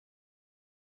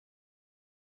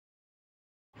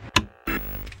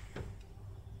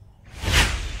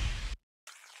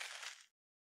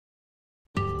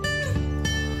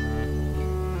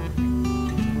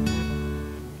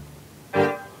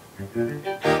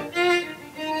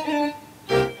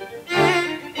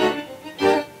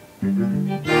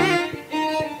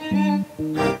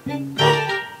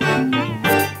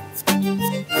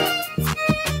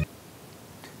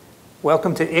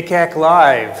Welcome to ICAAC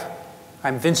Live.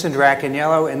 I'm Vincent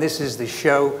Racaniello, and this is the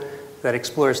show that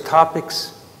explores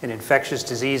topics in infectious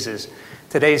diseases.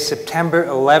 Today is September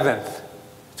 11th,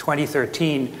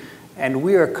 2013, and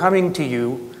we are coming to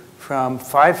you from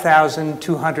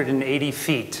 5,280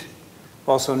 feet,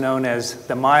 also known as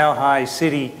the Mile High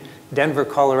City, Denver,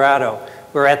 Colorado.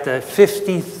 We're at the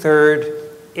 53rd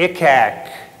ICAAC,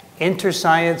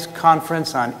 Interscience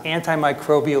Conference on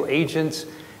Antimicrobial Agents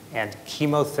and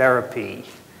Chemotherapy.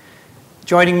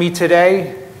 Joining me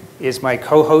today is my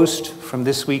co-host from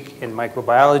This Week in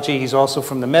Microbiology. He's also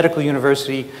from the Medical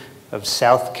University of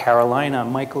South Carolina,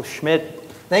 Michael Schmidt.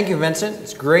 Thank you, Vincent.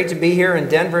 It's great to be here in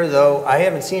Denver, though I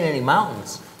haven't seen any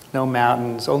mountains. No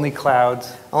mountains, only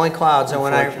clouds. Only clouds. And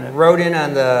when I rode in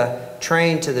on the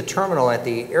train to the terminal at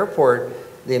the airport,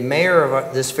 the mayor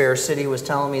of this fair city was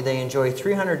telling me they enjoy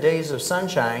 300 days of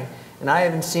sunshine, and I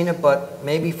haven't seen it but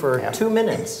maybe for 2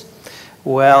 minutes.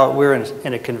 Well, we're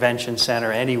in a convention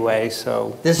center anyway,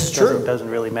 so this is true. It doesn't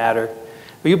really matter.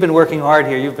 But you've been working hard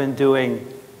here. You've been doing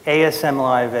ASM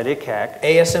Live at ICAAC.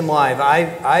 ASM Live.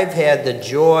 I've had the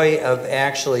joy of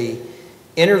actually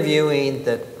interviewing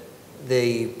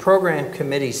the program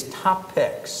committee's top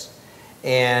picks.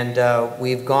 And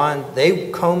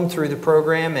they've combed through the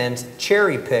program and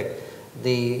cherry-picked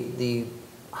the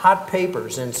hot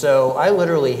papers. And so I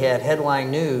literally had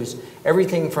headline news,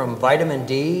 everything from vitamin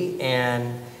D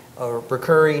and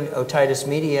recurring otitis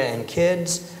media in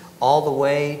kids, all the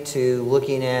way to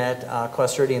looking at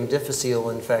Clostridium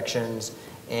difficile infections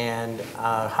and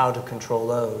how to control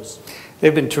those.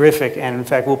 They've been terrific, and in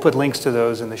fact, we'll put links to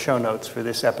those in the show notes for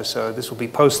this episode. This will be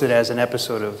posted as an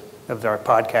episode of our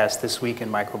podcast, This Week in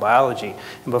Microbiology.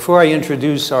 And before I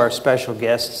introduce our special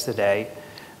guests today,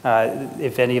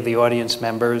 if any of the audience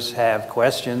members have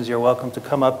questions, you're welcome to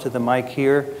come up to the mic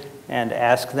here and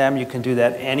ask them. You can do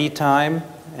that anytime,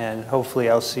 and hopefully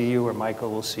I'll see you or Michael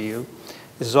will see you.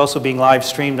 This is also being live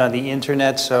streamed on the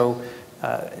internet, so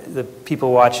the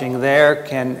people watching there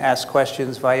can ask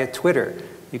questions via Twitter.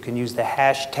 You can use the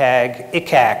hashtag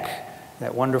ICAAC,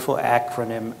 that wonderful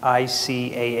acronym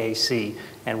ICAAC,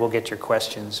 and we'll get your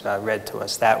questions read to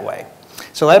us that way.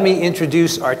 So let me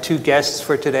introduce our two guests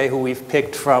for today who we've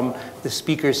picked from the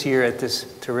speakers here at this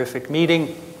terrific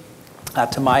meeting.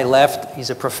 To my left, he's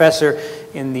a professor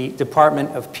in the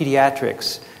Department of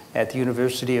Pediatrics at the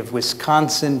University of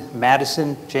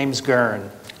Wisconsin-Madison, James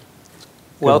Gern.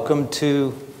 Welcome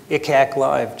to ICAAC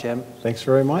Live, Jim. Thanks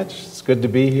very much. It's good to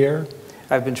be here.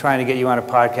 I've been trying to get you on a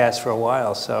podcast for a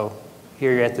while, so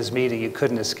here you're at this meeting. You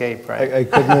couldn't escape, right? I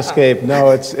couldn't escape.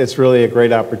 No, it's really a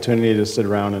great opportunity to sit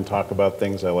around and talk about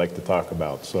things I like to talk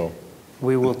about. So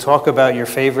we will talk about your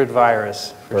favorite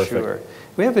virus, for Perfect. Sure.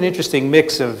 We have an interesting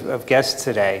mix of guests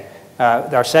today.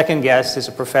 Our second guest is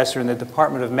a professor in the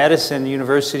Department of Medicine,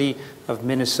 University of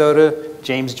Minnesota,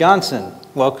 James Johnson.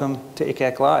 Welcome to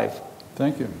ICAAC Live.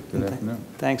 Thank you. Good afternoon.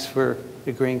 Thanks for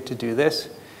agreeing to do this.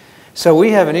 So we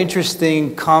have an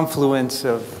interesting confluence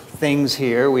of things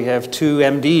here. We have two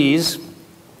MDs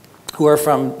who are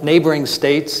from neighboring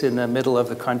states in the middle of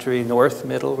the country, north,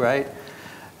 middle, right?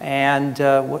 And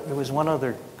there was one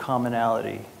other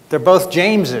commonality. They're both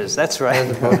Jameses, that's right.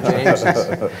 They're both Jameses.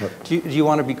 Do you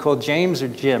want to be called James or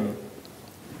Jim? Do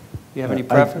you have any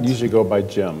preference? I usually go by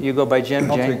Jim. You go by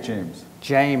Jim? I'll take James.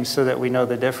 James, so that we know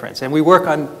the difference. And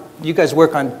you guys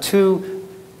work on two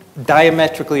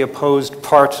diametrically opposed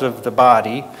parts of the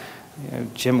body.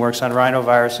 Jim works on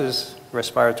rhinoviruses,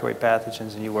 respiratory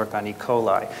pathogens, and you work on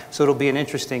E.coli. So it'll be an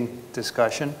interesting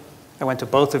discussion. I went to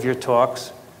both of your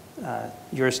talks,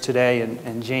 yours today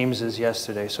and James's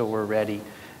yesterday, so we're ready.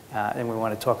 And we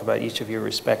want to talk about each of your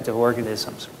respective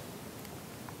organisms.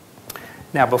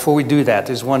 Now, before we do that,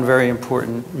 there's one very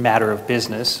important matter of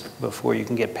business before you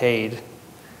can get paid.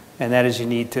 And that is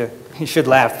you should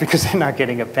laugh because they're not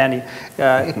getting a penny.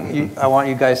 I want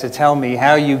you guys to tell me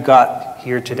how you got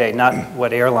here today, not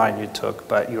what airline you took,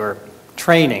 but your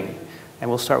training. And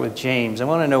we'll start with James. I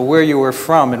want to know where you were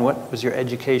from and what was your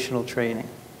educational training.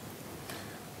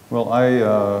 Well,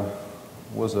 I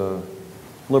was a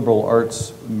liberal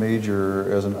arts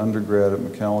major as an undergrad at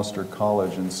Macalester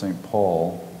College in St.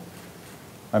 Paul.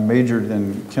 I majored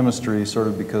in chemistry sort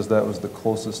of because that was the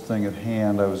closest thing at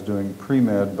hand. I was doing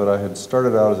pre-med, but I had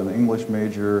started out as an English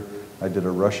major. I did a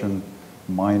Russian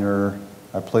minor.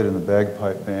 I played in the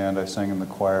bagpipe band. I sang in the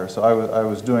choir. So I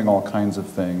was doing all kinds of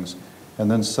things,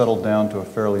 and then settled down to a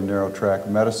fairly narrow track,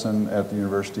 medicine at the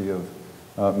University of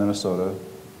Minnesota,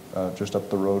 just up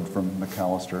the road from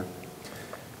Macalester.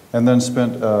 And then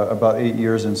spent about 8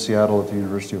 years in Seattle at the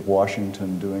University of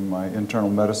Washington doing my internal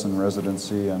medicine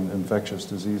residency and infectious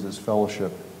diseases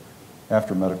fellowship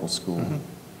after medical school. Mm-hmm.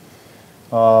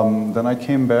 Then I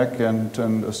came back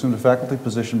and assumed a faculty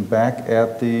position back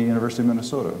at the University of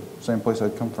Minnesota, same place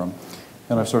I'd come from.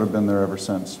 And I've sort of been there ever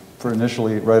since. For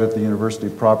initially right at the university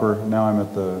proper, now I'm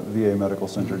at the VA Medical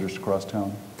Center just across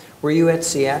town. Were you at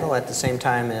Seattle at the same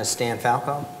time as Stan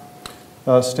Falco?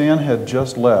 Stan had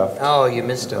just left. Oh, you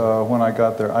missed him. When I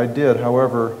got there. I did,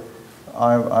 however,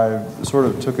 I sort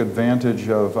of took advantage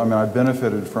of, I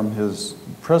benefited from his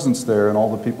presence there and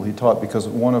all the people he taught, because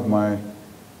one of my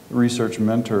research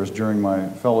mentors during my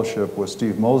fellowship was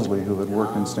Steve Mosley, who had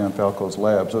worked in Stan Falco's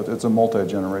lab. So it's a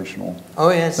multi-generational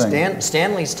thing.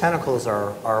 Stanley's tentacles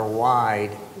are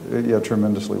wide. Yeah,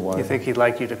 tremendously wide. You think he'd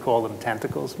like you to call them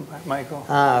tentacles, Michael?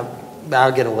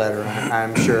 I'll get a letter,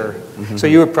 I'm sure. So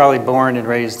you were probably born and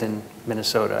raised in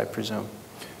Minnesota, I presume.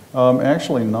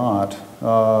 Actually not.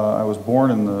 I was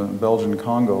born in the Belgian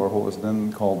Congo, or what was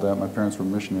then called that. My parents were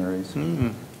missionaries.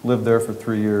 Lived there for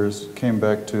 3 years, came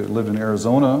back to, lived in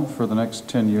Arizona for the next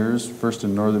 10 years, first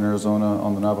in northern Arizona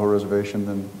on the Navajo Reservation,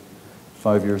 then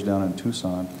 5 years down in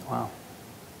Tucson. Wow.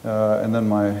 And then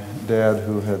my dad,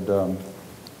 who had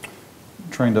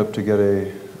trained up to get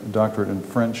a doctorate in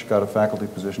French, got a faculty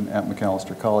position at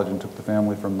Macalester College and took the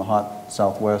family from the hot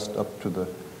Southwest up to the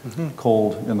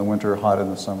cold in the winter, hot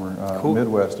in the summer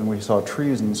Midwest. And we saw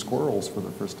trees and squirrels for the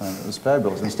first time. It was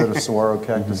fabulous, instead of saguaro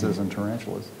cactuses and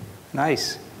tarantulas.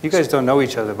 Nice. You guys don't know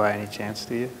each other by any chance,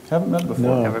 do you? Haven't met before.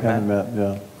 No, Never haven't met,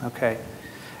 yeah. Okay.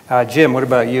 Jim, what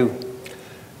about you?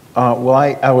 Well,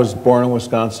 I was born in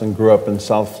Wisconsin, grew up in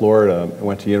South Florida,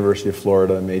 went to University of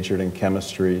Florida, majored in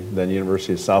chemistry, then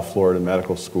University of South Florida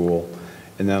Medical School,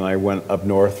 and then I went up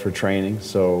north for training,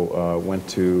 so went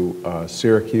to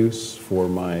Syracuse for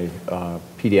my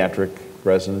pediatric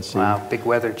residency. Wow, big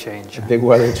weather change. A big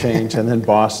weather change, and then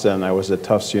Boston. I was at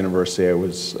Tufts University. I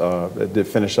did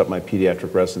finish up my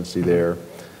pediatric residency there.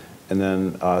 And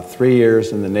then 3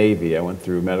 years in the Navy. I went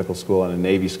through medical school on a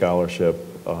Navy scholarship.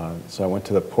 So I went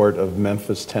to the port of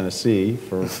Memphis, Tennessee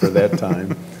for that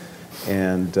time.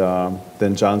 And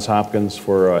then Johns Hopkins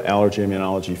for allergy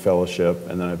immunology fellowship.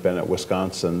 And then I've been at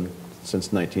Wisconsin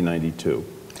since 1992.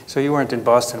 So you weren't in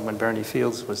Boston when Bernie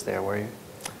Fields was there, were you?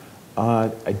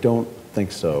 I don't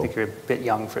think so. I think you're a bit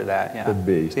young for that, yeah. Could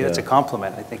be, See, that's a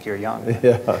compliment. I think you're young.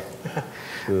 Yeah.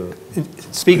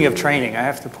 Speaking of training, I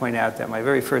have to point out that my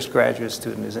very first graduate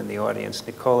student is in the audience,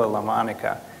 Nicola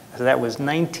LaMonica. So that was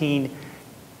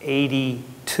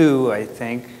 1982, I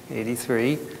think,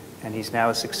 83, and he's now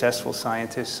a successful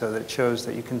scientist, so that shows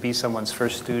that you can be someone's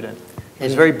first student. He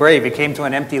was very brave. He came to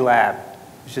an empty lab.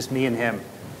 It was just me and him.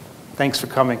 Thanks for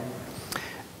coming.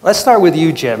 Let's start with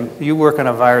you, Jim. You work on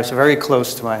a virus very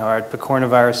close to my heart,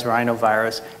 picornavirus,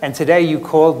 rhinovirus, and today you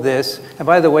called this, and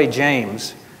by the way,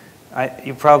 James,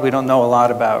 you probably don't know a lot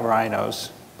about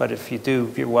rhinos, but if you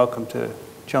do, you're welcome to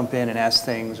jump in and ask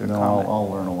things or comment.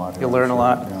 I'll learn a lot here. You'll learn a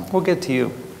lot? Yeah. We'll get to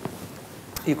you.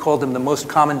 You called them the most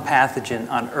common pathogen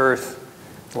on Earth.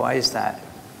 Why is that?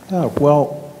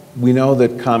 Well, we know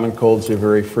that common colds are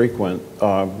very frequent.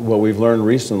 What we've learned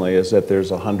recently is that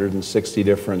there's 160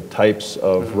 different types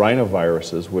of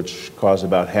rhinoviruses, which cause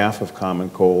about half of common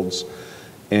colds.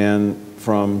 And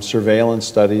from surveillance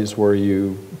studies where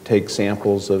you take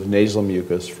samples of nasal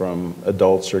mucus from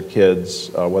adults or kids,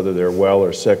 whether they're well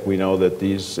or sick, we know that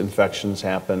these infections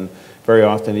happen very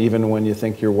often, even when you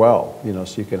think you're well.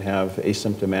 So you can have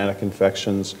asymptomatic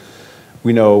infections.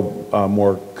 We know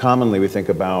more commonly we think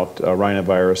about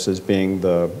rhinovirus as being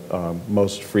the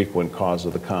most frequent cause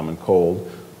of the common cold,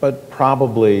 but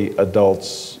probably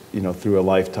adults, through a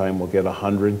lifetime will get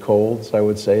 100 colds, I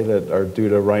would say, that are due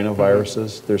to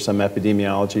rhinoviruses. There's some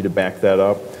epidemiology to back that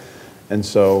up. And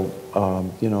so,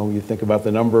 you think about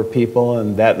the number of people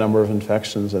and that number of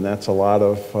infections, and that's a lot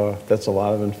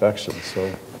of infections.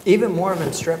 So. Even more than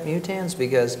strep mutans,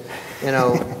 because,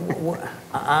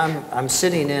 I'm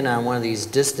sitting in on one of these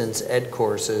distance ed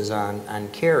courses on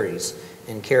caries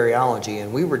and cariology,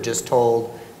 and we were just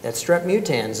told that strep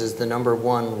mutans is the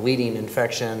 ¡1 leading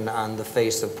infection on the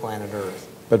face of planet Earth.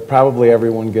 But probably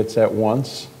everyone gets that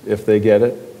once if they get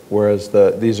it, whereas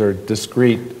these are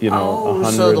discrete,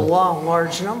 100. So the law of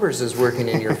large numbers is working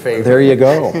in your favor. There you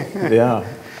go, yeah.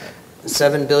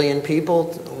 7 billion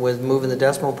people with moving the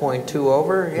decimal point 2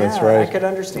 over? Yeah, that's right. I could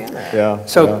understand that. Yeah.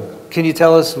 So can you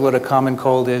tell us what a common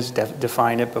cold is?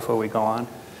 Define it before we go on.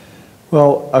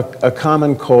 Well, a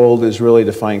common cold is really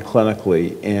defined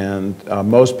clinically, and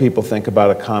most people think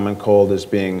about a common cold as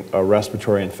being a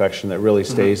respiratory infection that really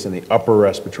stays in the upper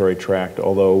respiratory tract,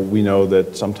 although we know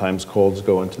that sometimes colds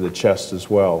go into the chest as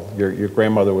well. Your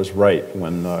grandmother was right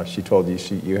when she told you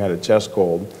you had a chest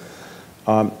cold.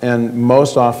 And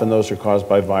most often those are caused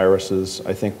by viruses.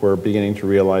 I think we're beginning to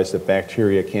realize that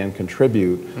bacteria can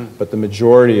contribute, but the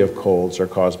majority of colds are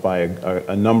caused by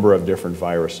a number of different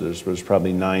viruses. There's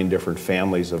probably 9 different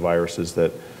families of viruses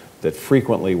that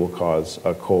frequently will cause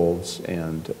colds,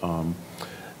 and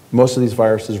most of these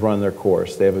viruses run their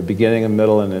course. They have a beginning, a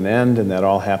middle, and an end, and that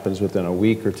all happens within a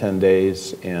week or 10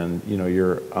 days, and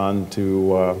you're on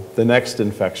to the next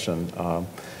infection.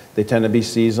 They tend to be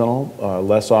seasonal,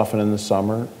 less often in the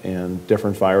summer, and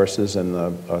different viruses in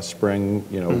the spring,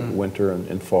 winter,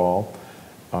 and fall.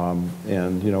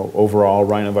 Overall,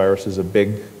 rhinovirus is a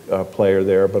big player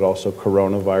there, but also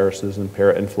coronaviruses and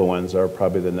parainfluenza are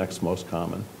probably the next most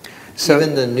common. So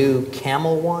even the new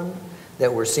camel one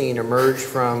that we're seeing emerge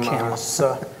from,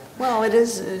 well,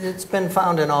 it's been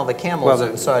found in all the camels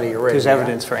in Saudi Arabia. There's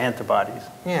evidence for antibodies.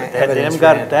 Yeah, they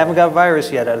haven't got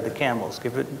virus yet out of the camels.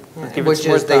 Give it which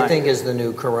more is time. they think is the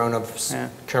new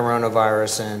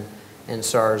coronavirus and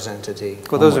SARS entity.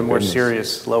 Well, those are more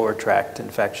serious lower tract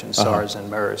infections, SARS and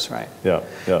MERS, right? Yeah,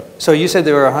 yeah. So you said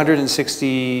there were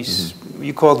 160,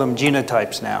 you call them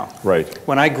genotypes now. Right.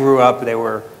 When I grew up, they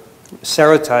were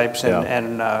serotypes,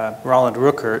 and Roland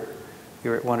Ruckert,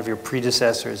 one of your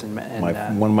predecessors in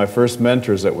one of my first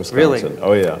mentors at Wisconsin. Really?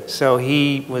 Oh, yeah. So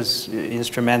he was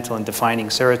instrumental in defining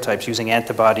serotypes using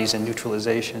antibodies and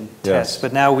neutralization tests.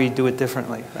 But now we do it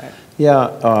differently, right?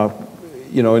 Yeah.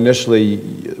 Initially,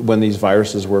 when these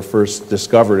viruses were first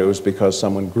discovered, it was because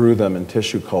someone grew them in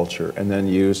tissue culture and then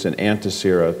used an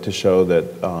antisera to show that,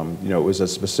 it was a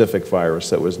specific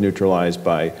virus that was neutralized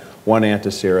by one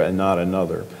antisera and not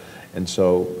another. And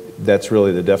so that's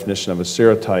really the definition of a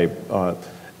serotype.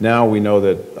 Now we know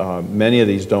that many of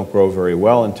these don't grow very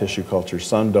well in tissue culture.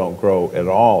 Some don't grow at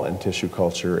all in tissue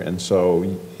culture, and so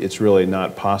it's really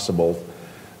not possible,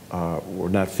 or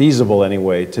not feasible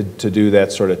anyway, to do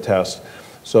that sort of test.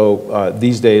 So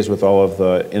these days, with all of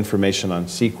the information on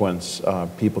sequence,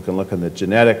 people can look in the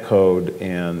genetic code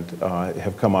and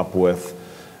have come up with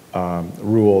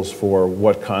rules for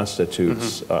what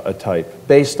constitutes a type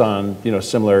based on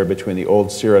similarity between the old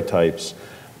serotypes.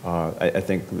 I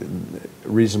think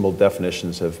reasonable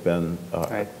definitions have been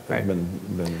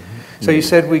So you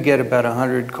said we get about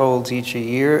 100 colds each a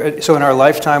year. So in our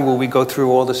lifetime, will we go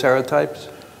through all the serotypes?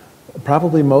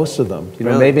 Probably most of them.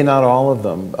 Really? Maybe not all of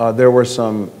them. There were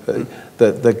some.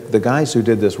 The guys who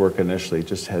did this work initially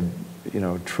just had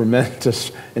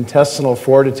tremendous intestinal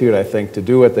fortitude, I think, to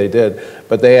do what they did.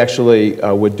 But they actually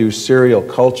would do serial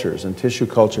cultures, and tissue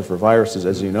culture for viruses,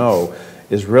 as you know,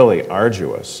 is really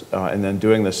arduous. And then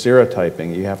doing the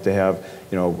serotyping, you have to have,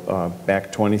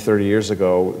 back 20, 30 years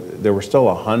ago, there were still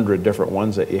 100 different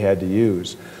ones that you had to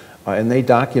use. And they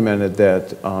documented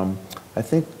that I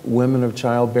think women of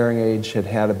childbearing age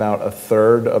had about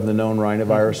 1/3 of the known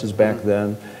rhinoviruses back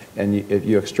then. And if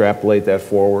you extrapolate that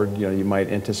forward, you might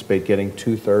anticipate getting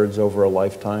 2/3 over a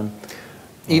lifetime.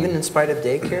 Even in spite of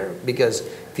daycare? Because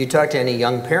if you talk to any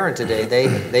young parent today,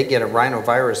 they get a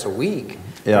rhinovirus a week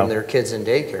from their kids in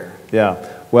daycare. Yeah.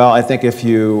 Well, I think if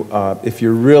you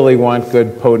really want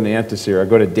good potent antisera,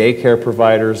 go to daycare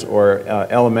providers or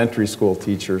elementary school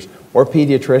teachers or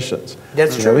pediatricians.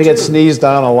 That's true. We get sneezed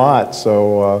on a lot,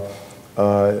 so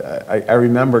I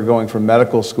remember going from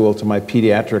medical school to my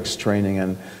pediatrics training,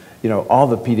 and all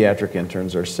the pediatric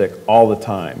interns are sick all the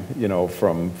time.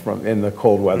 From in the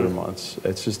cold weather months,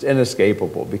 it's just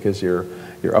inescapable because you're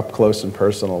up close and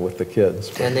personal with the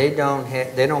kids. And they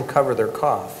don't cover their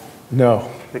cough. No.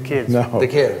 The kids. No. The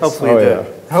kids. Hopefully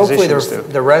Hopefully do.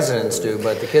 the residents do,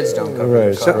 but the kids don't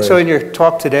cover their cough. So in your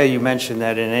talk today, you mentioned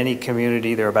that in any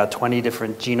community there are about 20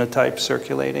 different genotypes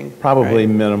circulating. Probably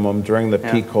minimum during the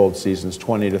peak cold seasons,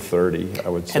 20 to 30, I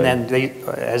would say. And then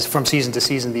as from season to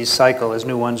season, these cycle as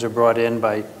new ones are brought in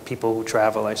by people who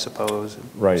travel, I suppose.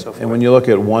 Right. So and when you look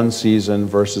at one season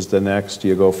versus the next,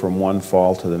 you go from one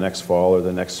fall to the next fall or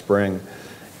the next spring.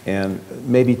 And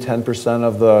maybe 10%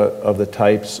 of the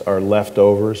types are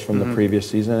leftovers from the previous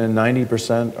season, and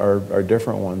 90% are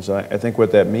different ones. I think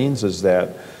what that means is that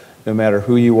no matter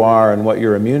who you are and what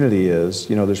your immunity is,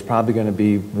 there's probably going to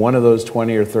be one of those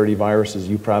 20 or 30 viruses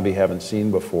you probably haven't seen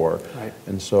before. Right.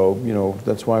 And so,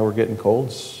 that's why we're getting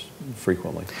colds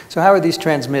frequently. So how are these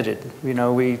transmitted?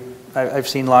 I've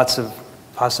seen lots of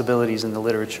possibilities in the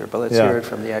literature, but let's hear it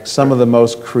from the expert. Some of the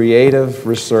most creative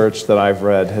research that I've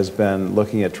read has been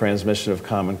looking at transmission of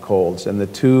common colds, and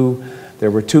there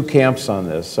were two camps on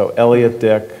this. So Elliot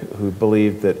Dick, who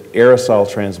believed that aerosol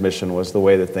transmission was the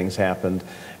way that things happened,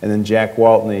 and then Jack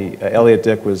Waltney. Elliot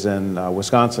Dick was in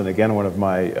Wisconsin, again one of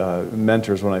my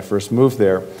mentors when I first moved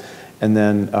there, and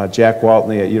then Jack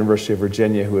Waltney at University of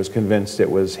Virginia, who was convinced it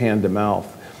was hand to mouth.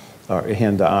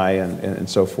 hand to eye and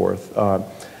so forth.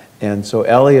 And so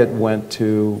Elliot went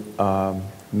to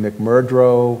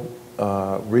McMurdo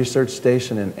Research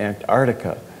Station in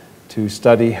Antarctica to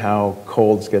study how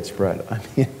colds get spread. I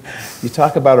mean, you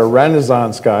talk about a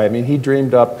Renaissance guy. I mean, he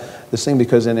dreamed up this thing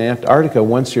because in Antarctica,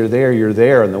 once you're there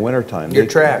in the wintertime. You're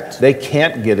trapped. They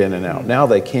can't get in and out. Now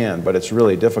they can, but it's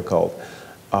really difficult.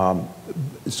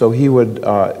 So he would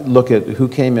look at who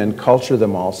came in, culture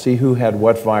them all, see who had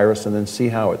what virus, and then see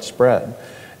how it spread.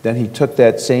 Then he took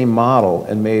that same model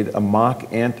and made a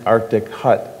mock Antarctic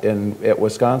hut at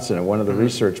Wisconsin in one of the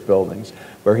research buildings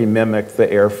where he mimicked the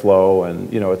airflow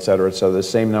and, et cetera. So the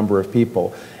same number of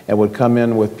people, and would come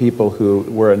in with people who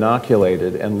were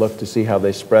inoculated and look to see how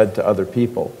they spread to other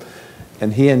people.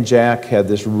 And he and Jack had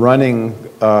this running,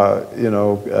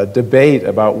 debate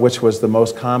about which was the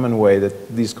most common way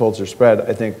that these colds are spread.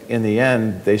 I think in the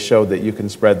end, they showed that you can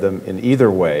spread them in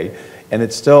either way. And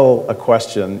it's still a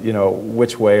question,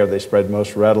 which way are they spread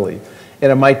most readily?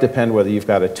 And it might depend whether you've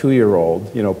got a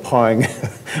 2-year-old, pawing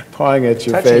at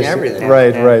your Touching face. everything.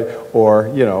 Right, right. Or,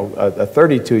 a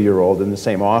 32-year-old in the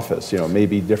same office,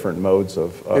 maybe different modes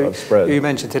of spread. You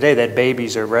mentioned today that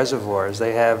babies are reservoirs.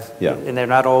 They have, and they're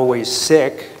not always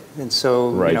sick. And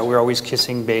so, we're always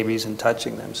kissing babies and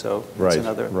touching them. So it's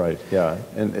another. Right, yeah.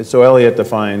 And so Elliot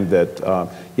defined that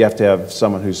you have to have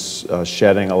someone who's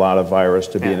shedding a lot of virus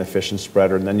to be an efficient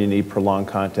spreader, and then you need prolonged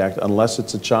contact, unless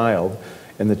it's a child,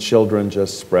 and the children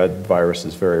just spread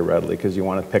viruses very readily because you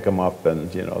want to pick them up,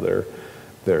 and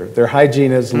their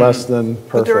hygiene is less than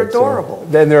perfect. But they're adorable.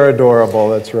 Then they're adorable.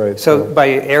 That's right. So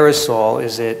by aerosol,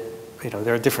 is it?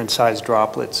 There are different sized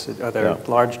droplets. Are there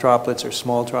large droplets or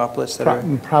small droplets that are?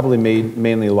 Probably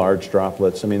mainly large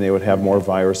droplets. I mean, they would have more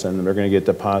virus in them. They're going to get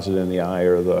deposited in the eye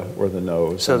or the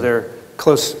nose. So they're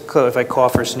close. If I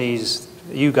cough or sneeze,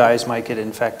 you guys might get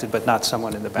infected, but not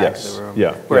someone in the back of the room.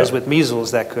 Yeah. Whereas with measles,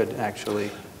 that could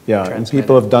actually. And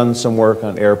people have done some work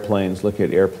on airplanes, looking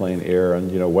at airplane air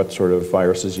and what sort of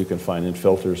viruses you can find in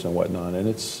filters and whatnot. And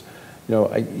it's.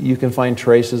 You can find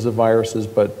traces of viruses,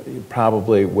 but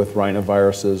probably with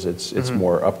rhinoviruses, it's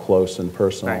more up close and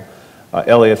personal. Right.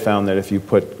 Elliot found that if you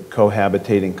put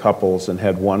cohabitating couples and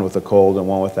had one with a cold and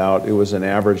one without, it was an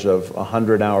average of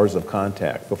 100 hours of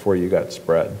contact before you got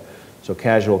spread. So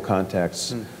casual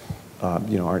contacts,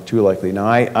 aren't too likely. Now,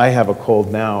 I have a cold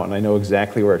now, and I know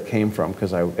exactly where it came from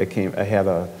because I had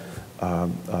a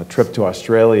trip to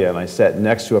Australia, and I sat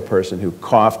next to a person who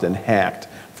coughed and hacked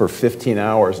for 15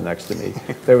 hours next to me.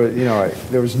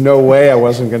 There was no way I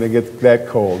wasn't going to get that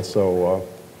cold. So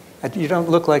you don't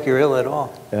look like you're ill at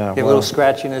all. Yeah, you have a little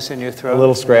scratchiness in your throat. A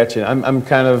little scratchy. I'm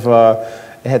kind of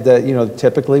had that.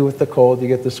 Typically with the cold, you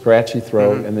get the scratchy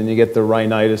throat, and then you get the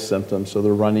rhinitis symptoms. So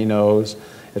the runny nose.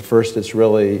 At first, it's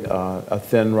really a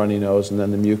thin, runny nose, and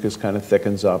then the mucus kind of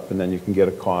thickens up, and then you can get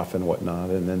a cough and whatnot,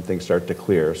 and then things start to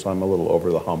clear. So I'm a little over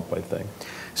the hump, I think.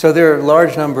 So there are a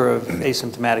large number of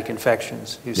asymptomatic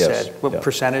infections, you Yes, said. What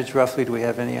percentage, roughly, do we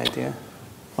have any idea?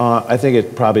 I think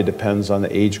it probably depends on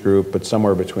the age group, but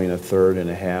somewhere between a third and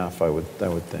a half, I would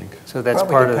think. So that's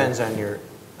probably part of depends on your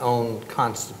own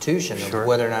constitution of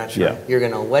whether or not you're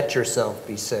going to let yourself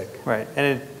be sick. Right,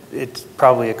 and it's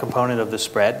probably a component of the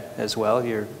spread as well.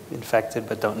 You're infected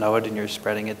but don't know it, and you're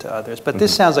spreading it to others. But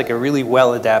this sounds like a really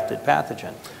well-adapted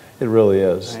pathogen. It really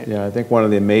is. Right. Yeah, I think one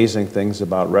of the amazing things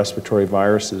about respiratory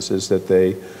viruses is that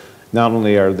they, not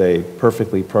only are they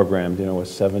perfectly programmed, with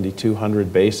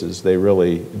 7,200 bases, they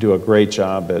really do a great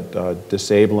job at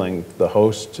disabling the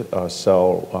host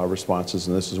cell responses,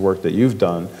 and this is work that you've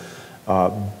done,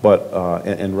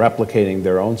 and replicating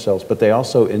their own cells, but they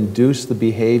also induce the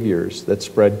behaviors that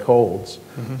spread colds.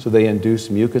 So they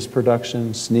induce mucus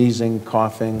production, sneezing,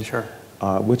 coughing,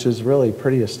 which is really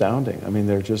pretty astounding. I mean,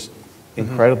 they're just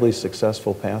incredibly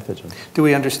successful pathogens. Do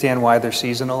we understand why they're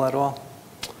seasonal at all?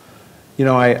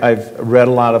 I've read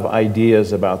a lot of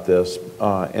ideas about this,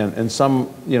 and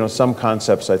some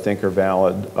concepts I think are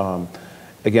valid.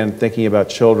 Again, thinking about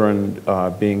children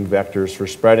being vectors for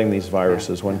spreading these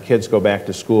viruses. When kids go back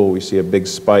to school, we see a big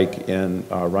spike in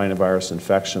rhinovirus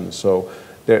infections. So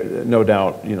no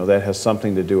doubt, that has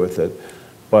something to do with it.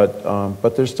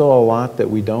 But there's still a lot that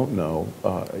we don't know,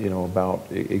 about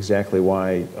exactly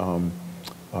why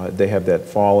they have that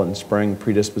fall and spring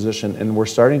predisposition. And we're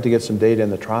starting to get some data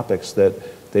in the tropics that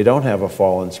they don't have a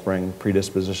fall and spring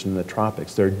predisposition in the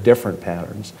tropics. They're different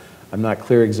patterns. I'm not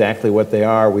clear exactly what they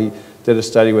are. We did a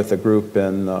study with a group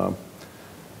in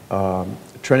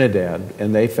Trinidad,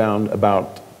 and they found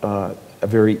about a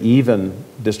very even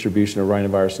distribution of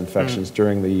rhinovirus infections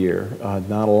during the year.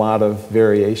 Not a lot of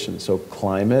variation. So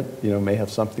climate, may have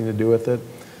something to do with it.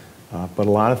 But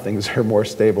a lot of things are more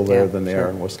stable there than they are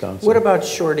in Wisconsin. What about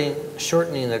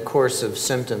shortening the course of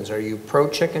symptoms? Are you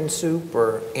pro-chicken soup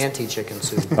or anti-chicken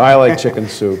soup? I like chicken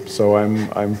soup, so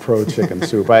I'm pro chicken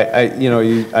soup.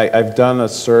 I've done a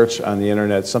search on the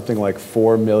internet, something like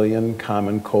 4 million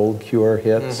common cold cure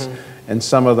hits, and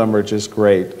some of them are just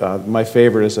great. My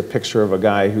favorite is a picture of a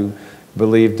guy who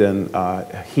believed in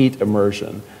heat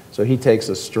immersion. So he takes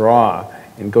a straw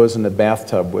and goes in the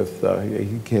bathtub with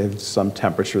he gives some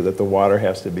temperature that the water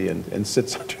has to be in, and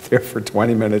sits under there for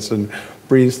 20 minutes and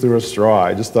breathes through a straw.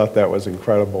 I just thought that was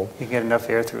incredible. You get enough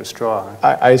air through a straw.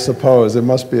 Huh? I suppose. It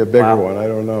must be a bigger one. I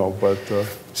don't know. But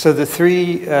so the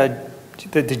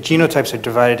the genotypes are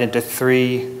divided into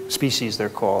 3 species, they're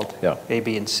called, A,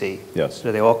 B, and C. Yes.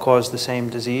 Do they all cause the same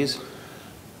disease?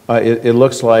 It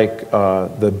looks like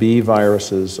the B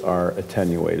viruses are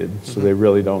attenuated, so they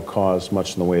really don't cause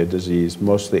much in the way of disease,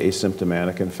 mostly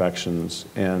asymptomatic infections.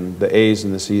 And the A's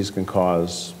and the C's can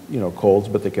cause, colds,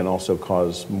 but they can also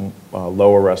cause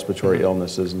lower respiratory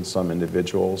illnesses in some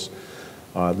individuals.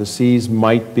 The C's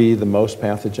might be the most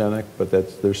pathogenic, but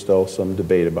there's still some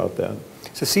debate about that.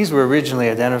 So C's were originally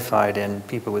identified in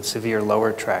people with severe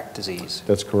lower tract disease.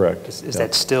 That's correct. Is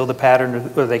that still the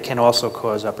pattern, or they can also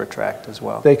cause upper tract as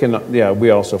well? They can, we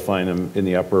also find them in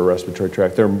the upper respiratory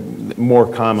tract. They're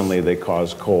more commonly they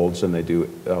cause colds than they do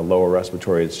lower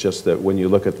respiratory. It's just that when you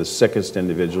look at the sickest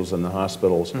individuals in the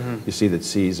hospitals, you see that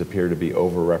C's appear to be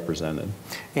overrepresented.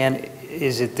 And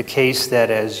is it the case that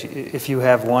if you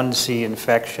have one C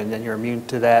infection, then you're immune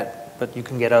to that, but you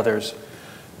can get others?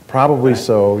 Probably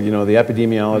so. The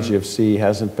epidemiology of C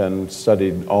hasn't been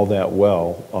studied all that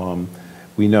well.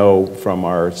 We know from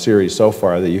our series so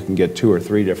far that you can get 2 or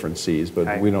 3 different C's,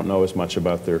 but we don't know as much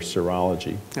about their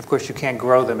serology. Of course, you can't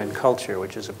grow them in culture,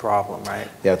 which is a problem, right?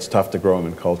 Yeah, it's tough to grow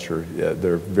them in culture. Yeah,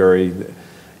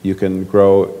 you can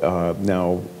grow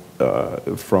now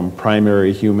from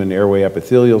primary human airway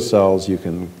epithelial cells. You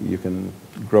can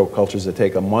grow cultures that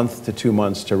take a month to 2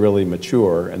 months to really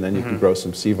mature, and then you can grow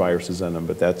some C viruses in them,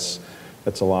 but that's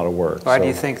a lot of work. Why do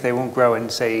you think they won't grow in,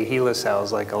 say, HeLa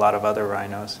cells like a lot of other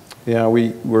rhinos? Yeah,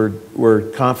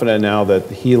 we're confident now that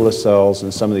the HeLa cells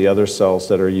and some of the other cells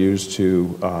that are used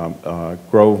to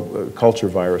grow culture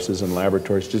viruses in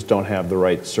laboratories just don't have the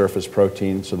right surface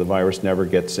protein, so the virus never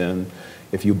gets in.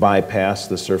 If you bypass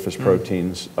the surface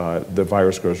proteins, the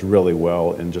virus grows really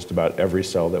well in just about every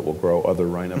cell that will grow other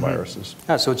rhinoviruses.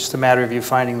 So it's just a matter of you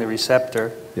finding the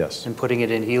receptor and putting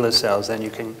it in HeLa cells. Then you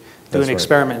can do an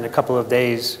experiment in a couple of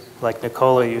days, like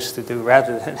E.coli used to do,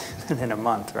 rather than in a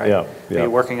month, right? Yeah. You're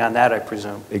working on that, I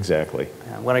presume. Exactly.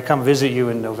 When I come visit you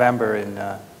in November in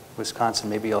Wisconsin,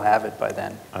 maybe you'll have it by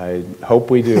then. I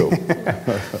hope we do.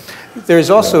 There's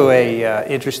also a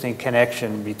interesting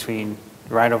connection between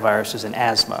rhinoviruses and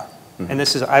asthma. And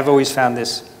I've always found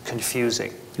this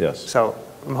confusing. Yes. So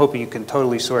I'm hoping you can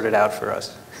totally sort it out for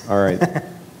us. All right.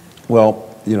 Well,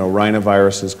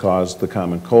 rhinoviruses cause the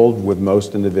common cold with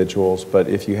most individuals, but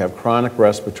if you have chronic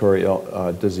respiratory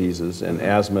diseases, and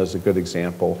asthma is a good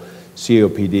example,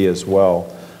 COPD as well,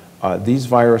 these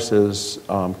viruses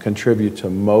contribute to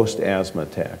most asthma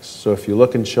attacks. So if you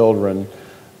look in children,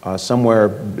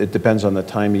 it depends on the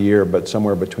time of year, but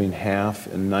somewhere between half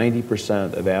and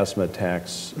 90% of asthma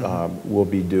attacks will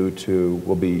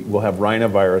have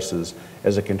rhinoviruses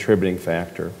as a contributing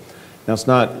factor. Now, it's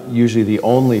not usually the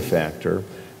only factor,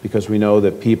 because we know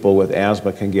that people with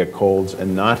asthma can get colds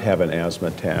and not have an asthma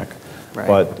attack. Right.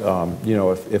 But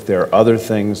if there are other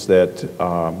things that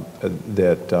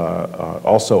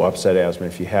also upset asthma,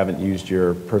 if you haven't used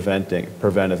your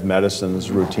preventive medicines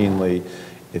routinely,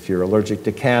 if you're allergic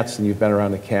to cats and you've been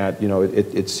around a cat,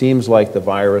 it seems like the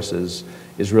virus is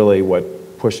really what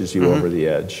pushes you over the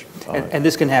edge. And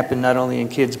this can happen not only in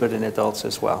kids but in adults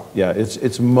as well. Yeah,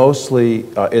 it's mostly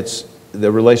the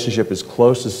relationship is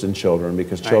closest in children,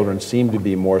 because children seem to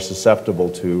be more susceptible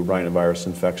to rhinovirus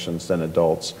infections than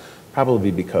adults,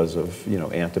 probably because of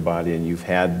antibody, and you've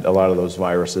had a lot of those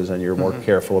viruses and you're more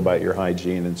careful about your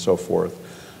hygiene and so forth.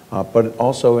 But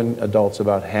also in adults,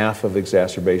 about half of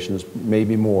exacerbations,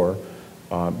 maybe more,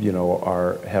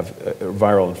 have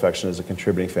viral infection as a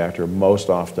contributing factor, most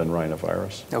often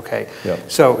rhinovirus. Okay. Yep.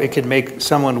 So it could make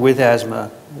someone with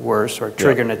asthma worse or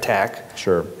trigger an attack.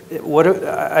 Sure.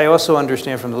 I also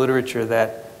understand from the literature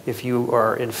that if you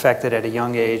are infected at a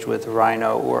young age with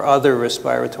rhino or other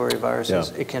respiratory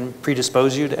viruses, it can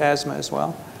predispose you to asthma as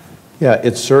well? Yeah,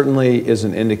 it certainly is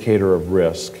an indicator of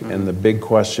risk. And the big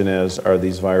question is, are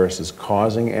these viruses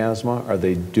causing asthma? Are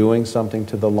they doing something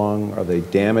to the lung? Are they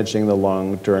damaging the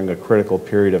lung during a critical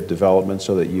period of development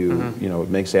so that it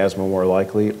makes asthma more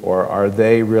likely? Or are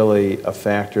they really a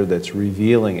factor that's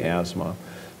revealing asthma?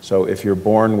 So if you're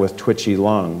born with twitchy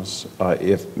lungs,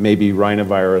 if maybe a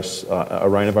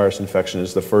rhinovirus infection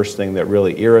is the first thing that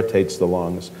really irritates the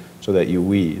lungs so that you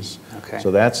wheeze. Okay. So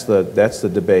that's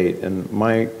the debate. And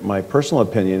my personal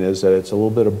opinion is that it's a little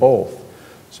bit of both.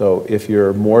 So if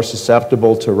you're more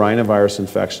susceptible to rhinovirus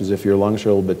infections, if your lungs are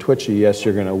a little bit twitchy, yes,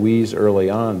 you're going to wheeze early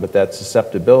on, but that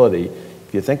susceptibility,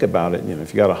 if you think about it,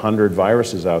 if you got 100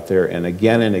 viruses out there and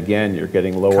again you're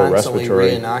getting lower Constantly respiratory,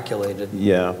 re-inoculated.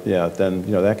 yeah, then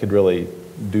that could really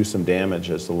do some damage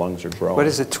as the lungs are growing. What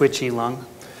is a twitchy lung?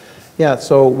 Yeah,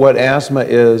 so what asthma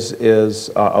is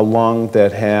a lung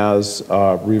that has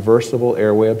reversible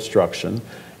airway obstruction,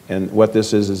 and what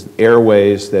this is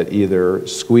airways that either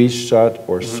squeeze shut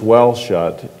or swell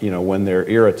shut, when they're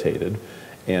irritated,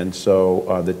 and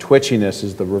so the twitchiness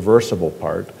is the reversible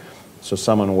part. So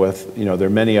someone with, there are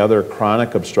many other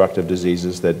chronic obstructive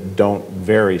diseases that don't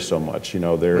vary so much.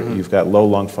 You've got low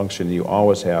lung function, you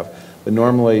always have. But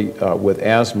normally with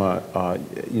asthma,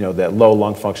 that low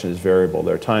lung function is variable.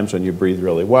 There are times when you breathe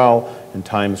really well and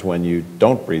times when you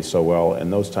don't breathe so well,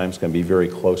 and those times can be very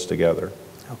close together.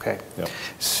 Okay. Yeah.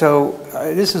 So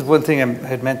this is one thing I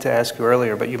had meant to ask you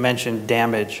earlier, but you mentioned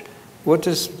damage. What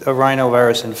does a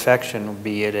rhinovirus infection,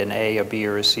 be it an A, a B,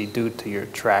 or a C, do to your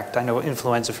tract? I know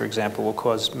influenza, for example, will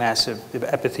cause massive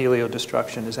epithelial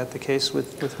destruction. Is that the case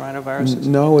with rhinoviruses?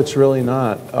 No, it's really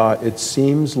not. It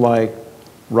seems like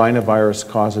rhinovirus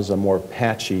causes a more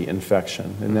patchy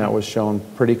infection, and that was shown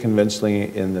pretty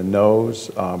convincingly in the nose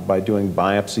by doing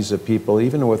biopsies of people,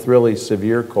 even with really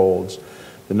severe colds.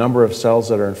 The number of cells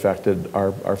that are infected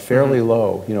are fairly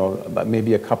low,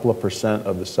 maybe a couple of %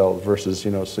 of the cells versus,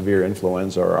 severe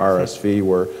influenza or RSV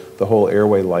where the whole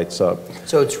airway lights up.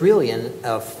 So it's really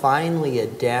a finely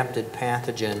adapted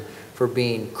pathogen for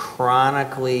being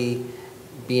chronically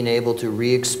being able to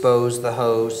re-expose the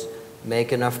host,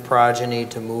 make enough progeny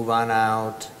to move on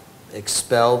out,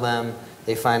 expel them,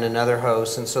 they find another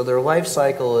host, and so their life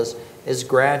cycle is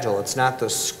gradual. It's not the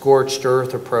scorched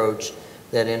earth approach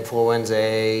that influenza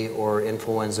A or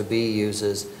influenza B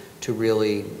uses to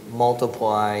really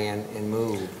multiply and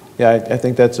move. Yeah, I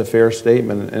think that's a fair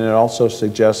statement, and it also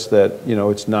suggests that,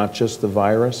 it's not just the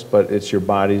virus, but it's your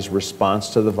body's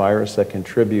response to the virus that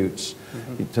contributes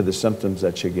to the symptoms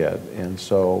that you get. And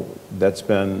so that's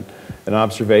been an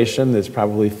observation that's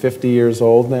probably 50 years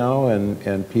old now,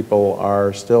 and people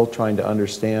are still trying to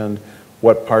understand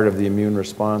what part of the immune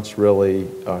response really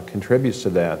contributes to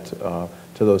that,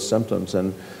 to those symptoms.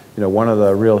 And one of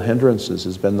the real hindrances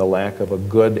has been the lack of a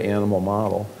good animal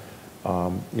model.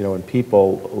 In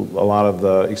people, a lot of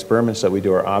the experiments that we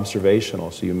do are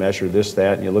observational. So you measure this,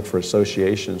 that, and you look for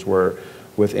associations, where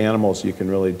with animals you can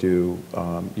really do,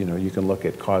 you can look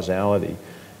at causality.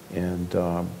 And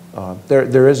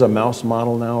there is a mouse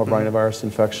model now of rhinovirus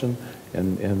infection,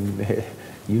 and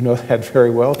you know that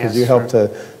very well because you helped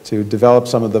to develop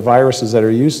some of the viruses that are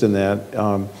used in that.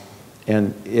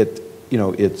 And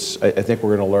I think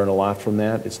we're going to learn a lot from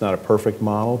that. It's not a perfect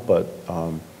model, but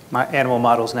My animal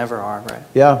models never are, right?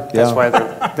 Yeah. That's why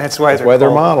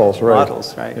they're models, right?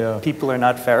 Models, right? Yeah. People are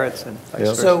not ferrets, and vice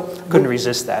versa. So couldn't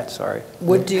resist that. Sorry.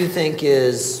 What do you think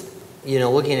is,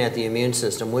 looking at the immune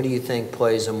system, what do you think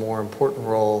plays a more important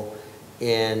role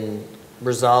in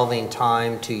resolving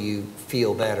time to you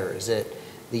feel better? Is it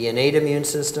the innate immune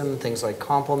system, things like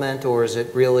complement, or is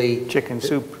it really Chicken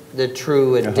soup? The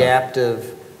true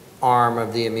adaptive arm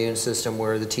of the immune system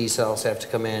where the T cells have to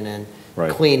come in and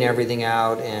clean everything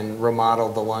out and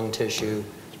remodel the lung tissue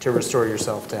to restore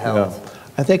yourself to health? Yeah.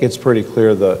 I think it's pretty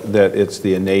clear that it's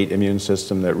the innate immune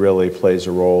system that really plays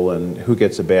a role in who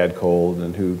gets a bad cold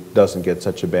and who doesn't get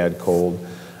such a bad cold.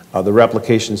 The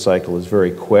replication cycle is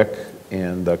very quick,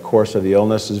 and the course of the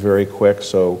illness is very quick.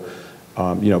 So,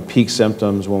 peak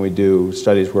symptoms when we do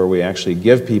studies where we actually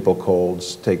give people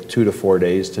colds take 2 to 4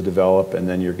 days to develop, and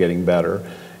then you're getting better.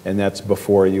 And that's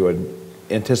before you would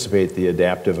anticipate the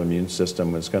adaptive immune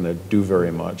system was going to do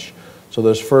very much. So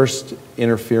those first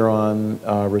interferon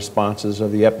responses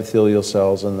of the epithelial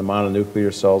cells and the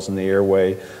mononuclear cells in the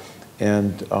airway,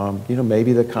 and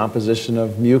maybe the composition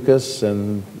of mucus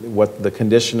and what the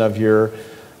condition of your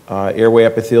airway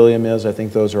epithelium is, I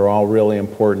think those are all really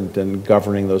important in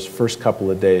governing those first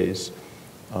couple of days.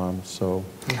 And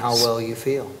how well you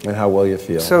feel. And how well you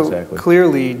feel, so exactly.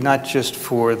 Clearly, not just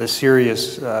for the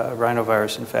serious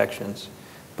rhinovirus infections,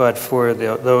 but for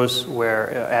those where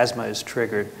asthma is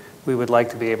triggered, we would like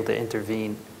to be able to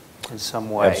intervene in some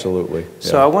way. Absolutely.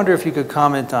 So I wonder if you could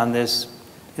comment on this.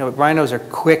 Rhinos are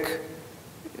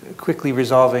quickly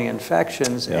resolving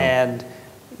infections, and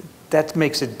that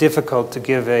makes it difficult to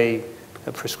give a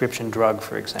prescription drug,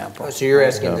 for example. So you're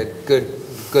asking the good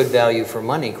good value for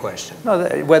money question. No,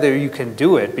 whether you can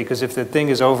do it, because if the thing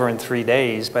is over in 3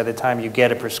 days, by the time you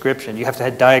get a prescription, you have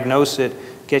to diagnose it,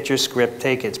 get your script,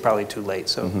 take it. It's probably too late.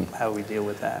 So how do we deal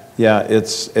with that? Yeah,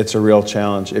 it's a real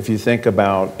challenge. If you think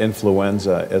about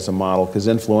influenza as a model, because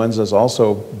influenza is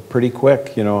also pretty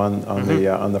quick, you know,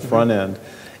 on the front end,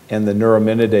 and the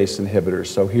neuraminidase inhibitors.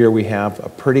 So here we have a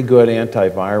pretty good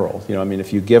antiviral. You know, I mean,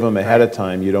 if you give them ahead of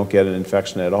time, you don't get an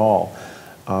infection at all.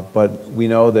 But we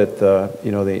know that the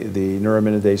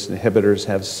neuraminidase inhibitors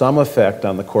have some effect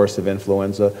on the course of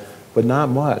influenza, but not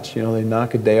much. You know, they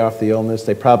knock a day off the illness.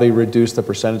 They probably reduce the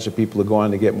percentage of people who go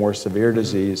on to get more severe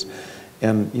disease.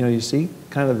 And, you know, you see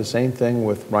kind of the same thing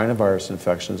with rhinovirus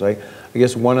infections. I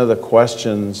guess one of the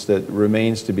questions that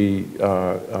remains to be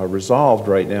resolved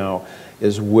right now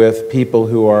is with people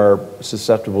who are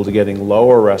susceptible to getting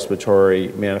lower respiratory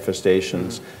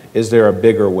manifestations, is there a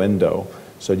bigger window?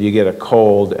 So do you get a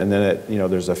cold and then you know,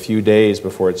 there's a few days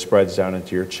before it spreads down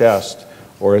into your chest,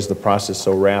 or is the process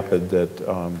so rapid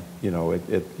that you know,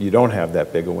 you don't have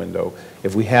that big a window?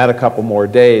 If we had a couple more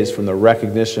days from the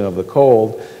recognition of the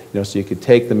cold, you know, so you could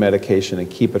take the medication and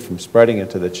keep it from spreading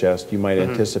into the chest, you might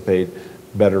anticipate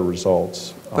better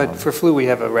results. But for flu, we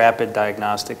have a rapid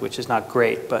diagnostic, which is not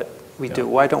great, but we do.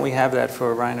 Why don't we have that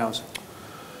for rhinos?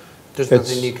 There's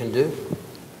nothing you can do.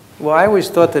 Well, I always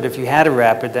thought that if you had a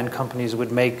rapid, then companies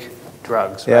would make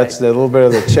drugs, Yeah, right? it's a little bit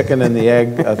of the chicken and the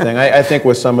egg thing. I think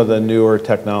with some of the newer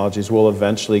technologies, we'll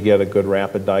eventually get a good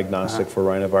rapid diagnostic for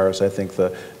rhinovirus. I think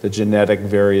the genetic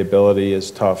variability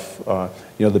is tough.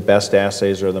 You know, the best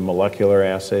assays are the molecular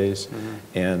assays,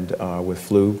 and with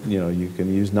flu, you know, you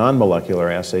can use non-molecular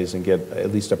assays and get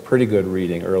at least a pretty good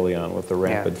reading early on with the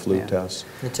rapid flu tests.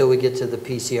 Until we get to the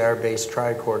PCR-based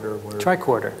tricorder.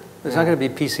 Tricorder. It's not going to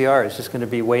be PCR, it's just going to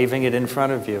be waving it in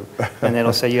front of you. And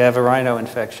it'll say you have a rhino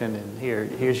infection and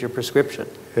here's your prescription.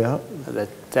 Yeah.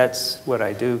 That's what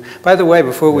I do. By the way,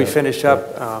 before we finish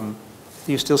up,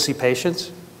 do you still see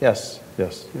patients? Yes,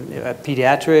 yes.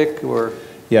 Pediatric or?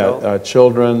 Yeah,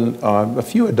 children, a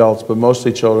few adults, but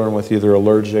mostly children with either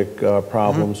allergic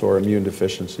problems or immune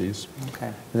deficiencies.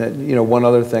 Okay. And that, you know, one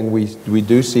other thing, we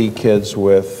do see kids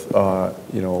with,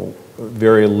 you know,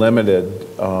 very limited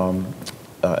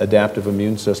adaptive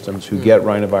immune systems who get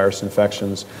rhinovirus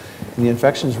infections, and the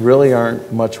infections really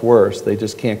aren't much worse. They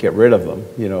just can't get rid of them,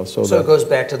 you know. So it goes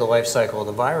back to the life cycle of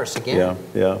the virus again. Yeah,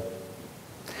 yeah,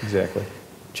 exactly.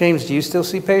 James, do you still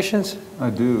see patients?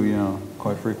 I do, you know,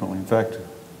 quite frequently. In fact,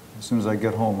 as soon as I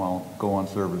get home, I'll go on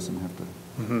service and have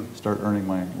to start earning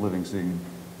my living seeing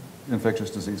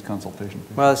infectious disease consultation.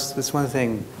 Well, it's one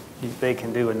thing they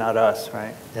can do and not us,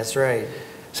 right? That's right.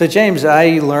 So James,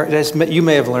 I learned, as you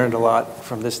may have learned a lot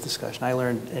from this discussion. I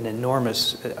learned an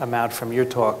enormous amount from your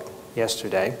talk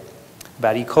yesterday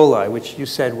about E. coli, which you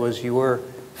said was your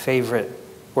favorite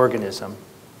organism,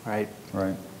 right?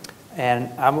 Right. And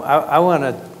I want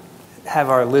to have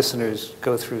our listeners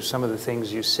go through some of the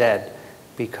things you said,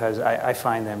 because I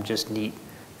find them just neat.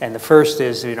 And the first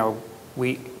is, you know,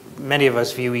 many of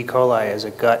us view E. coli as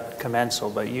a gut commensal,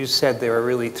 but you said there are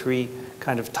really 3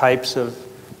 kind of types of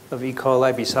E.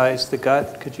 coli besides the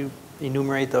gut. Could you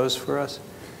enumerate those for us?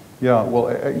 Yeah, well,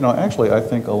 you know, actually, I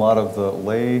think a lot of the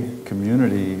lay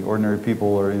community, ordinary people,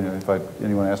 or, you know, if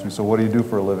anyone asks me, so what do you do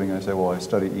for a living? I say, well, I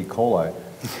study E. coli.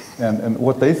 And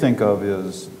what they think of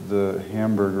is the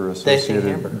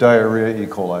hamburger-associated diarrhea E.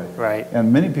 coli. Right.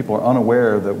 And many people are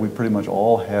unaware that we pretty much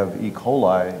all have E.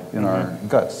 coli in our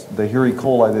guts. They hear E.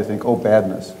 coli, they think, oh,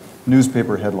 badness,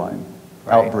 newspaper headline,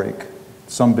 outbreak,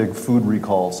 some big food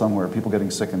recall somewhere, people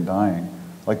getting sick and dying.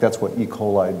 Like that's what E.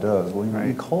 coli does. Well, you know,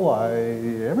 E.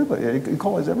 coli, E.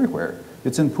 coli is everywhere.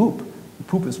 It's in poop.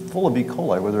 Poop is full of E.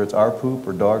 coli, whether it's our poop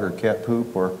or dog or cat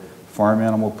poop or farm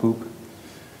animal poop.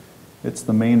 It's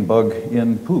the main bug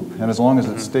in poop. And as long as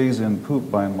it stays in poop,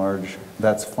 by and large,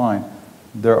 that's fine.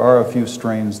 There are a few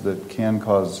strains that can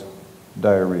cause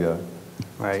diarrhea.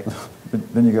 Right.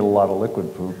 But then you get a lot of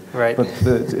liquid poop. Right. But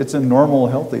it's a normal,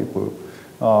 healthy poop.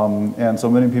 And so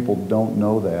many people don't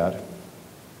know that.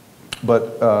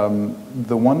 But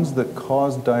the ones that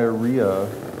cause diarrhea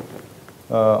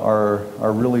are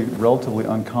really relatively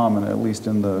uncommon, at least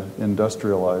in the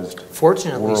industrialized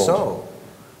Fortunately world. so.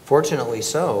 Fortunately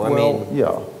so. I Well, mean,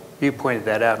 yeah. You pointed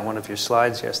that out in one of your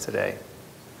slides yesterday,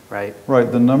 right?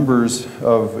 Right, the numbers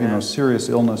of serious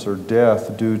illness or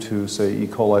death due to, say, E.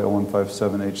 coli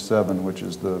 0157H7, which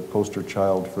is the poster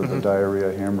child for the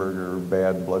diarrhea, hamburger,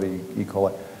 bad, bloody E.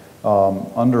 coli,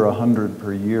 under 100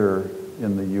 per year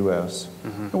in the U.S.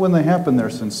 And when they happen, they're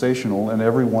sensational, and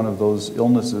every one of those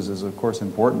illnesses is, of course,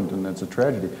 important, and it's a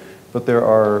tragedy. But there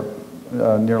are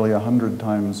nearly 100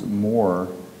 times more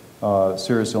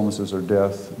serious illnesses or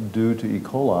death due to E.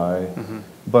 coli,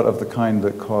 but of the kind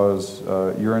that cause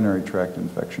urinary tract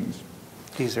infections.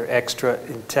 These are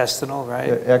extra-intestinal, right?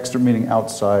 Extra meaning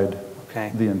outside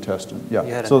the intestine.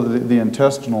 Yeah. So the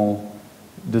intestinal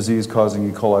disease-causing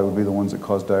E. coli would be the ones that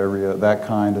cause diarrhea, that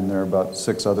kind, and there are about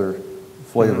 6 other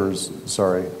flavors,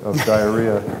 of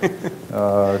diarrhea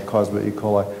caused by E.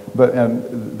 coli.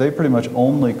 And they pretty much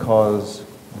only cause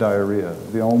diarrhea.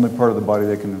 The only part of the body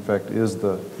they can infect is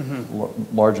the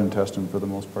large intestine for the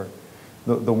most part.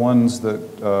 The ones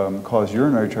that cause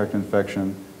urinary tract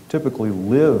infection typically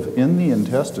live in the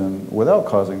intestine without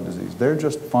causing disease. They're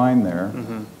just fine there.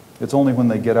 It's only when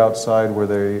they get outside where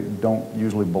they don't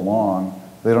usually belong,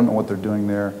 they don't know what they're doing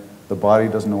there, the body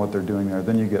doesn't know what they're doing there,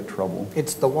 then you get trouble.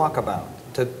 It's the walkabout,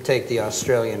 to take the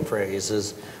Australian phrase,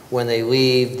 is when they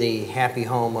leave the happy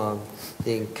home of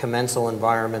the commensal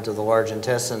environment of the large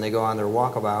intestine, they go on their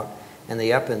walkabout and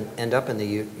they end up in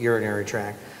the urinary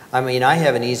tract. I mean, I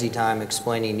have an easy time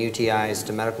explaining UTIs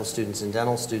to medical students and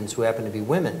dental students who happen to be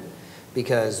women,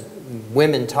 because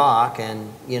women talk,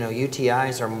 and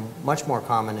UTIs are much more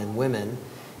common in women,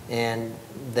 and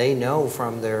they know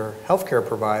from their healthcare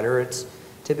provider it's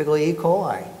typically E.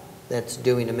 coli that's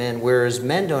doing them in, whereas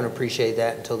men don't appreciate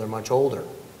that until they're much older.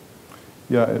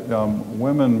 Yeah,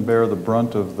 women bear the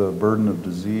brunt of the burden of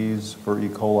disease for E.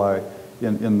 coli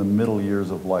in the middle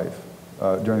years of life,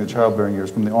 during the childbearing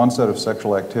years, from the onset of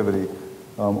sexual activity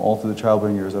all through the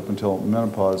childbearing years up until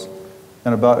menopause.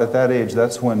 And about at that age,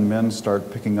 that's when men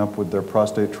start picking up with their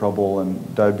prostate trouble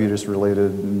and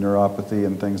diabetes-related neuropathy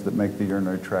and things that make the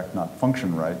urinary tract not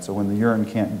function right. So when the urine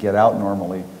can't get out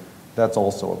normally, that's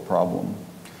also a problem.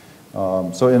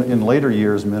 So in later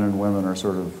years, men and women are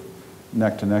sort of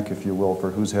neck to neck, if you will,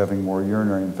 for who's having more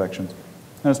urinary infections.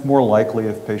 And it's more likely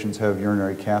if patients have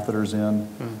urinary catheters in,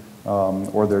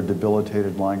 or they're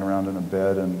debilitated lying around in a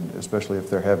bed, and especially if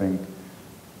they're having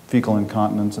fecal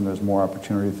incontinence and there's more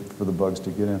opportunity for the bugs to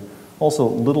get in. Also,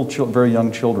 very young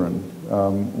children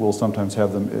will sometimes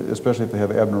have them, especially if they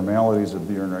have abnormalities of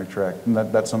the urinary tract, and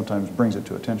that sometimes brings it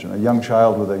to attention. A young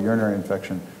child with a urinary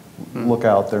infection, look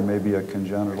out, there may be a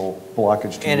congenital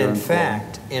blockage to And urine in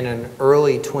fact, in an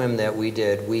early TWiM that we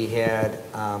did, we had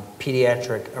a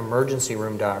pediatric emergency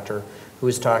room doctor who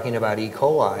was talking about E.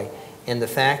 coli, and the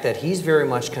fact that he's very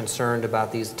much concerned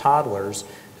about these toddlers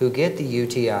who get the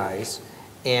UTIs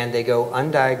and they go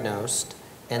undiagnosed,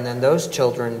 and then those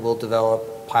children will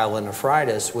develop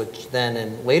pyelonephritis, which then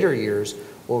in later years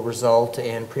will result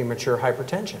in premature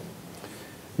hypertension.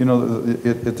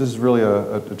 This is really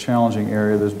a challenging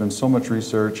area. There's been so much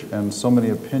research and so many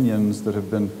opinions that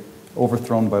have been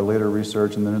overthrown by later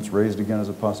research, and then it's raised again as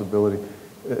a possibility.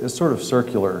 It's sort of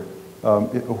circular.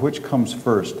 Which comes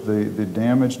first, the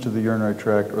damage to the urinary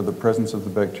tract or the presence of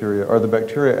the bacteria? Are the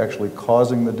bacteria actually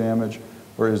causing the damage,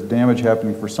 or is damage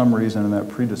happening for some reason and that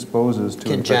predisposes to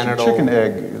congenital chicken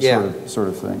egg sort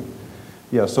of thing?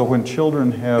 Yeah, so when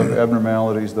children have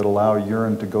abnormalities that allow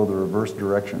urine to go the reverse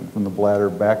direction from the bladder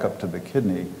back up to the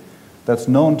kidney, that's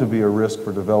known to be a risk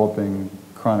for developing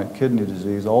chronic kidney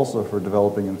disease, also for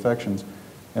developing infections.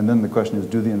 And then the question is,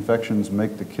 do the infections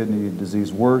make the kidney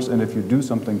disease worse? And if you do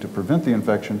something to prevent the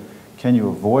infection, can you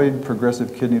avoid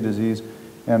progressive kidney disease?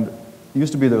 And it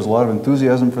used to be there was a lot of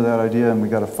enthusiasm for that idea, and we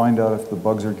got to find out if the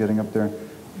bugs are getting up there.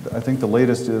 I think the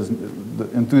latest is the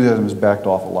enthusiasm has backed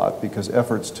off a lot because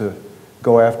efforts to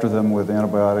go after them with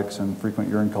antibiotics and frequent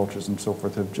urine cultures and so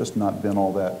forth have just not been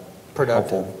all that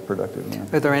productive. Yeah.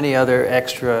 Are there any other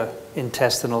extra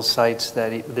intestinal sites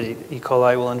that the E.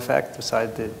 coli will infect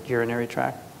beside the urinary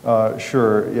tract?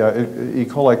 Sure, yeah. E.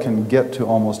 coli can get to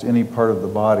almost any part of the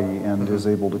body and is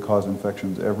able to cause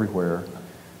infections everywhere.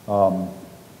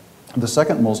 The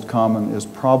second most common is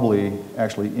probably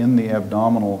actually in the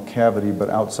abdominal cavity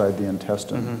but outside the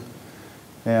intestine.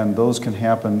 And those can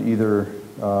happen either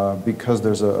because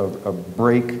there's a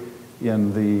break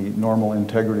in the normal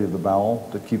integrity of the bowel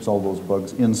that keeps all those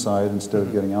bugs inside instead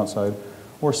of getting outside,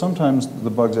 or sometimes the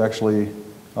bugs actually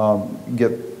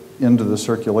get into the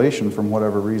circulation from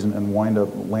whatever reason and wind up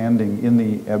landing in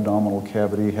the abdominal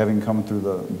cavity, having come through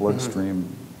the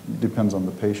bloodstream, depends on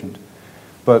the patient.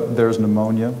 But there's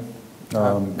pneumonia.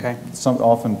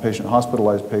 Often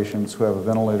hospitalized patients who have a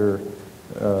ventilator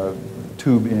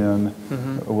tube in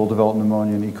will develop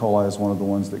pneumonia, and E. coli is one of the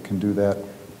ones that can do that.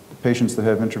 Patients that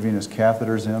have intravenous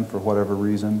catheters in for whatever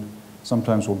reason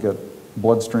sometimes will get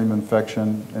bloodstream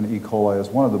infection, and E. coli is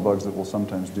one of the bugs that will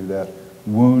sometimes do that.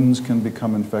 Wounds can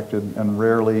become infected, and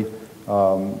rarely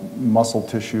muscle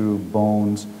tissue,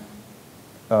 bones,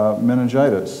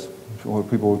 meningitis, what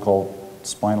people would call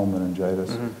spinal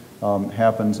meningitis.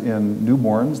 happens in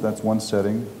newborns, that's one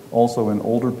setting, also in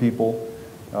older people,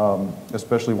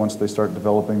 especially once they start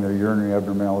developing their urinary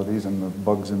abnormalities and the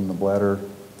bugs in the bladder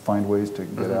find ways to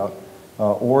get out,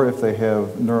 or if they have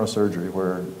neurosurgery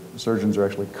where surgeons are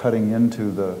actually cutting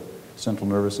into the central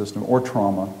nervous system, or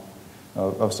trauma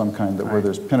of some kind where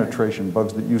there's penetration,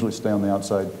 bugs that usually stay on the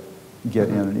outside get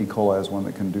in, and E. coli is one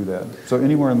that can do that. So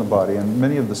anywhere in the body, and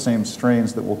many of the same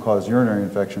strains that will cause urinary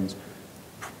infections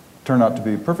turn out to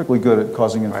be perfectly good at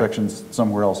causing infections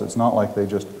somewhere else. It's not like they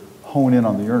just hone in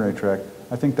on the urinary tract.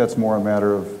 I think that's more a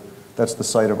matter of, that's the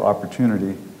site of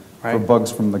opportunity for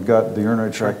bugs from the gut. The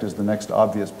urinary tract is the next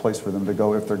obvious place for them to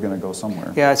go if they're going to go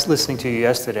somewhere. Yeah, I was listening to you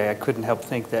yesterday. I couldn't help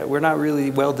think that we're not really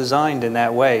well designed in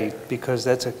that way, because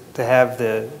to have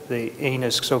the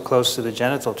anus so close to the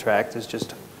genital tract is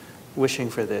just wishing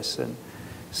for this. And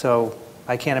so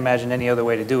I can't imagine any other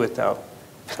way to do it, though.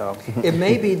 So it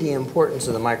may be the importance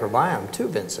of the microbiome too,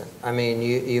 Vincent. I mean,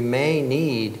 you may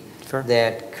need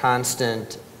that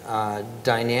constant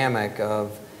dynamic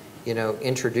of,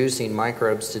 introducing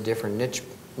microbes to different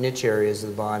niche areas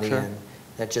of the body, and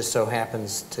that just so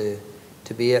happens to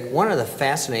be it. One of the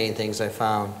fascinating things I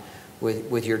found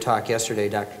with your talk yesterday,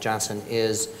 Dr. Johnson,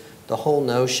 is the whole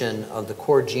notion of the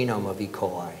core genome of E.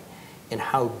 coli, and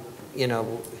how, you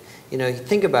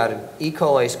think about it, E.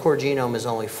 coli's core genome is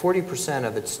only 40%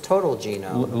 of its total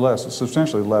genome. Less,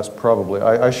 substantially less probably.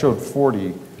 I showed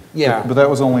 40. Yeah. But that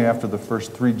was only after the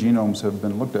first 3 genomes have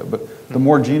been looked at. But the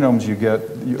more genomes you get,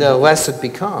 the less it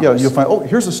becomes. Yeah, you'll find, oh,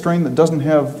 here's a strain that doesn't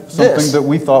have something that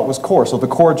we thought was core. So the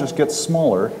core just gets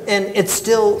smaller. And it's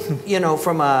still,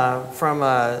 from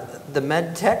the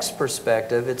med tech's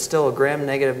perspective, it's still a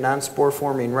gram-negative non-spore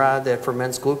forming rod that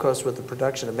ferments glucose with the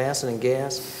production of acid and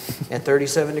gas at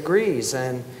 37 degrees.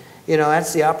 And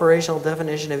that's the operational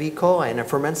definition of E. coli, and it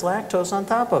ferments lactose on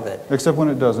top of it. Except when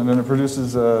it doesn't, and it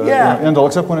produces indole,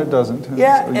 except when it doesn't.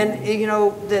 Yeah, and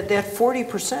that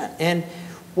 40%. And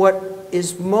what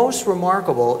is most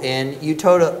remarkable, and you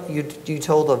told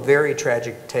a very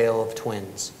tragic tale of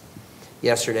twins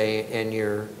yesterday in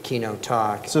your keynote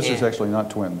talk. Sisters, actually, not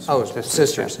twins. Oh,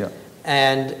 sisters. Yeah.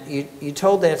 And you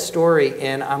told that story,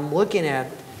 and I'm looking at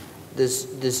this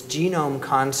genome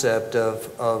concept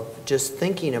of just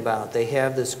thinking about, they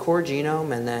have this core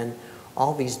genome and then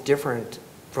all these different,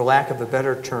 for lack of a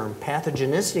better term,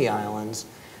 pathogenicity islands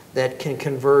that can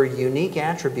confer unique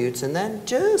attributes, and then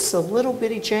just a little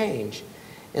bitty change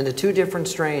in the 2 different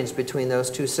strains between those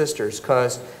 2 sisters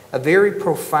cause a very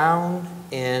profound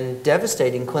and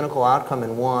devastating clinical outcome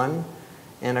in one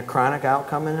and a chronic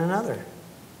outcome in another.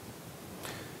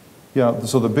 Yeah,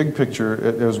 so the big picture,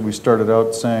 as we started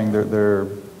out saying, there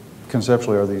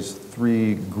conceptually are these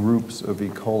 3 groups of E.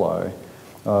 coli.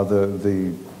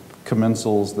 The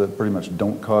commensals that pretty much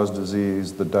don't cause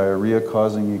disease, the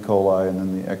diarrhea-causing E. coli, and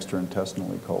then the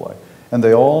extraintestinal E. coli. And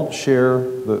they all share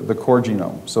the core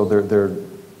genome, so they're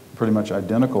pretty much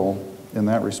identical in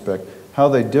that respect. How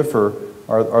they differ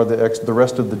are the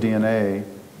rest of the DNA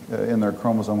in their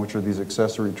chromosome, which are these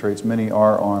accessory traits. Many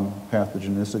are on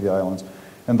pathogenicity islands.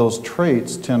 And those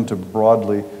traits tend to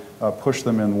broadly push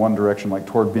them in one direction, like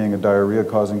toward being a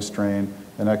diarrhea-causing strain,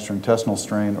 an extraintestinal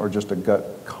strain, or just a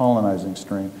gut-colonizing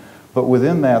strain. But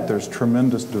within that, there's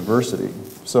tremendous diversity.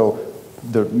 So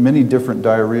there are many different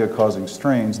diarrhea-causing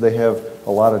strains. They have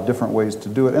a lot of different ways to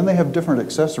do it, and they have different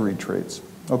accessory traits.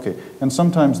 Okay, and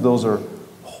sometimes those are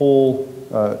whole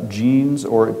genes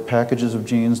or packages of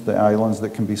genes, the islands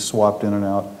that can be swapped in and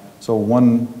out. So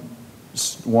one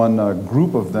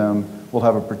group of them will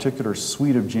have a particular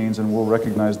suite of genes, and we'll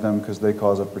recognize them because they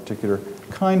cause a particular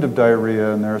kind of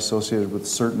diarrhea, and they're associated with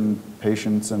certain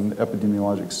patients and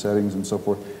epidemiologic settings and so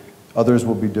forth. Others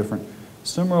will be different.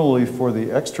 Similarly, for the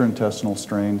extraintestinal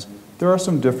strains, there are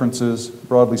some differences,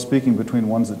 broadly speaking, between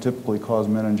ones that typically cause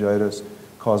meningitis,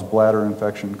 cause bladder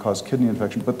infection, cause kidney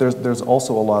infection, but there's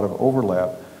also a lot of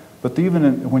overlap. But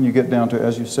even when you get down to,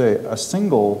 as you say, a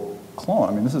single clone,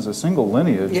 I mean, this is a single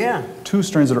lineage, 2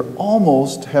 strains that are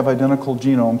almost have identical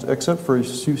genomes, except for a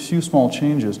few small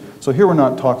changes. So here we're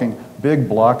not talking big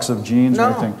blocks of genes or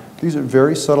anything. These are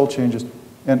very subtle changes.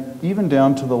 And even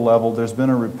down to the level, there's been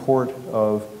a report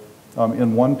of,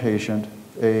 in one patient,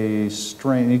 a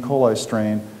strain, E. coli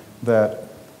strain, that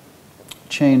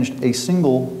changed a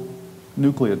single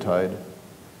nucleotide,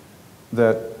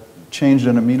 that changed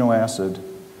an amino acid,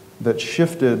 that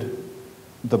shifted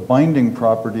the binding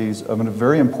properties of a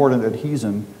very important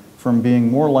adhesin from being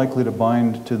more likely to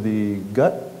bind to the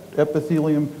gut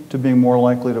epithelium to being more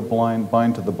likely to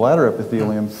bind to the bladder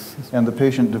epithelium, and the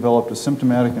patient developed a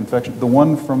symptomatic infection. The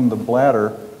one from the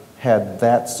bladder had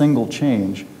that single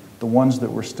change. The ones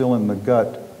that were still in the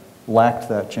gut lacked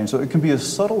that change. So it can be as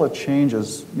subtle a change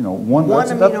as, you know, One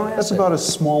amino acid. That's about as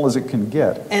small as it can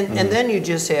get. And then you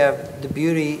just have the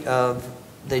beauty of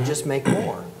they just make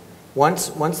more.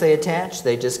 Once they attach,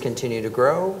 they just continue to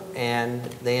grow, and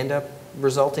they end up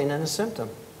resulting in a symptom.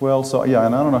 Well, so yeah,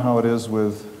 and I don't know how it is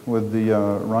with the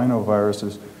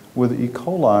rhinoviruses. With E.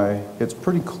 coli, it's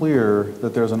pretty clear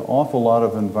that there's an awful lot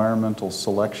of environmental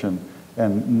selection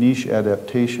and niche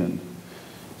adaptation.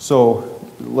 So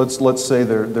let's say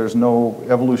there's no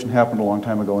evolution happened a long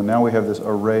time ago, and now we have this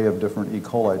array of different E.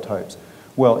 coli types.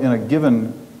 Well, in a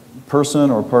given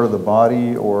person or part of the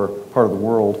body or part of the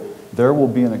world, there will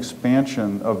be an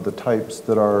expansion of the types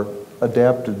that are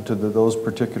adapted to those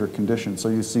particular conditions. So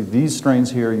you see these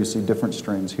strains here, you see different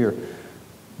strains here.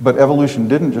 But evolution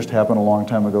didn't just happen a long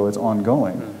time ago, it's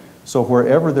ongoing. So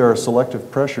wherever there are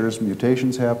selective pressures,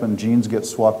 mutations happen, genes get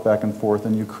swapped back and forth,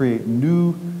 and you create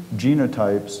new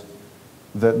genotypes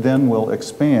that then will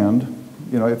expand.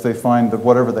 You know, if they find that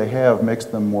whatever they have makes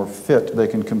them more fit, they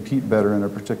can compete better in a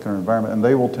particular environment, and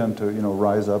they will tend to, you know,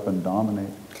 rise up and dominate.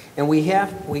 And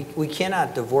we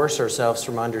cannot divorce ourselves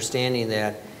from understanding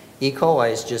that E.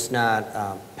 coli is just not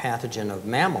a pathogen of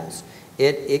mammals.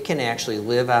 It can actually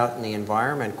live out in the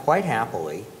environment quite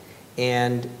happily.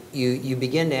 And you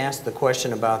begin to ask the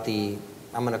question about I'm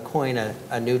going to coin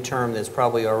a new term that's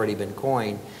probably already been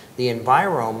coined, the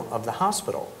envirome of the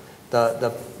hospital.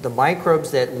 The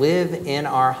microbes that live in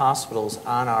our hospitals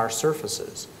on our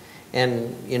surfaces.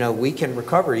 And, you know, we can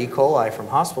recover E. coli from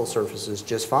hospital surfaces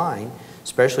just fine,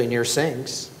 especially near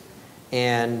sinks.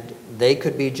 And they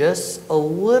could be just a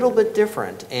little bit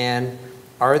different. And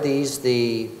are these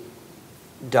the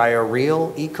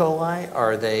diarrheal E. coli?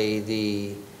 Are they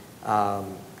the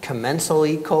commensal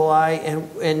E. coli?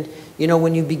 And you know,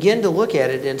 when you begin to look at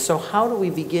it, and so how do we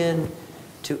begin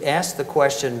to ask the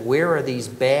question, where are these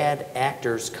bad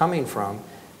actors coming from?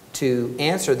 To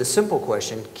answer the simple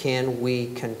question, can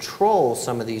we control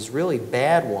some of these really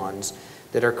bad ones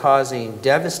that are causing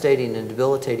devastating and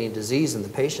debilitating disease in the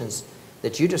patients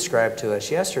that you described to us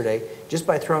yesterday, just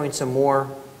by throwing some more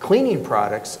cleaning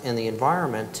products in the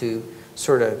environment to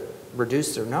sort of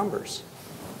reduce their numbers?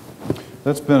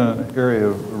 That's been an area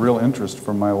of real interest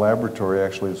from my laboratory,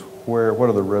 actually, is what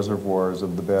are the reservoirs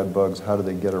of the bad bugs? How do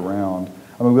they get around?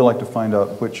 I mean, we like to find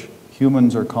out which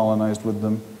humans are colonized with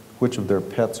them, which of their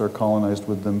pets are colonized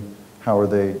with them, how are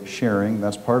they sharing?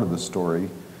 That's part of the story.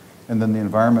 And then the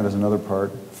environment is another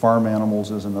part. Farm animals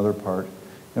is another part.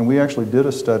 And we actually did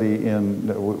a study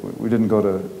we didn't go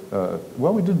to,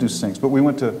 well, we did do sinks, but we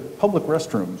went to public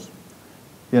restrooms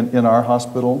in our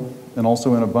hospital and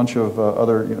also in a bunch of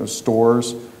other, you know,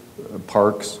 stores,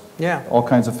 parks, yeah, all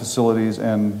kinds of facilities,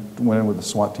 and went in with the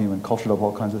SWAT team and cultured up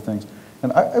all kinds of things.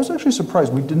 And I was actually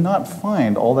surprised. We did not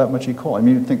find all that much E. coli. I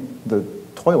mean, you'd think the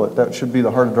toilet, that should be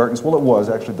the heart of darkness. Well, it was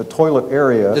actually. The toilet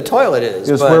area. The toilet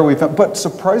is where we found. But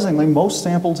surprisingly, most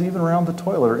samples, even around the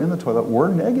toilet or in the toilet, were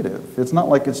negative. It's not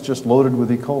like it's just loaded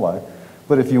with E. coli.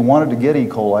 But if you wanted to get E.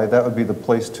 coli, that would be the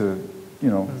place to, you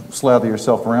know, slather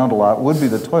yourself around a lot, would be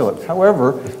the toilet.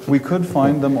 However, we could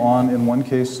find them on, in one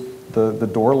case, the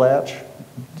door latch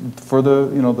for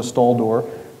the, you know, the stall door.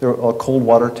 There, a cold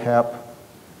water tap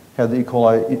had the E.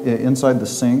 coli inside the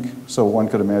sink, so one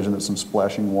could imagine that some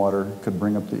splashing water could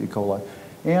bring up the E. coli.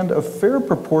 And a fair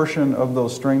proportion of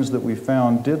those strains that we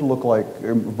found did look like,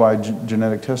 by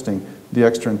genetic testing, the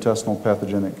extraintestinal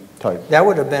pathogenic type. That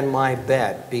would have been my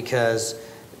bet, because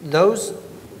those,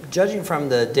 judging from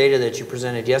the data that you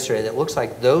presented yesterday, that looks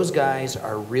like those guys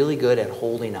are really good at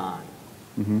holding on.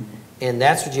 Mm-hmm. And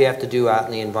that's what you have to do out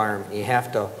in the environment. You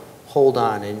have to hold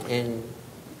on. And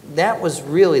that was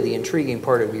really the intriguing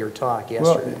part of your talk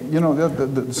yesterday. Well, you know,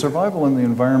 the survival in the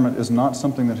environment is not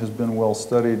something that has been well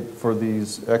studied for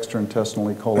these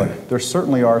extraintestinal E. coli. There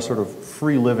certainly are sort of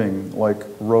free-living, like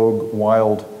rogue,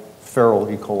 wild,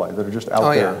 feral E. coli that are just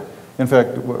out there. Yeah. In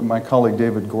fact, my colleague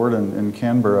David Gordon in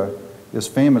Canberra is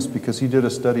famous because he did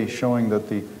a study showing that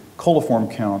the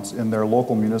coliform counts in their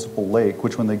local municipal lake,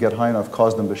 which when they get high enough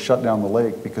cause them to shut down the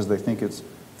lake because they think it's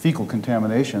fecal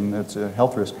contamination, it's a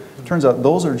health risk. Turns out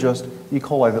those are just E.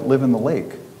 coli that live in the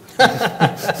lake.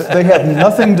 They have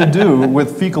nothing to do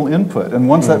with fecal input, and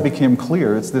once that became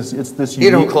clear, it's this unique. You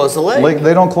don't close the lake.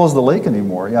 They don't close the lake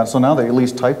anymore. Yeah, so now they at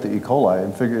least type the E. coli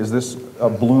and figure, is this a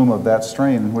bloom of that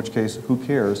strain? In which case, who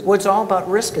cares? Well, it's all about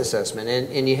risk assessment,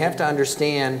 and you have to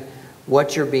understand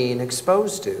what you're being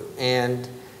exposed to. And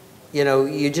you know,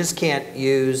 you just can't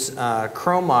use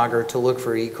Chromogger to look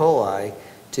for E. coli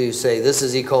to say this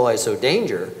is E. coli, so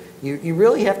danger. You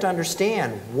really have to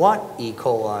understand what E.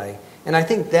 coli. And I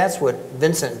think that's what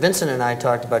Vincent and I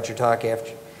talked about your talk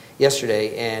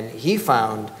yesterday, and he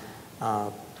found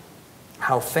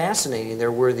how fascinating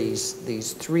there were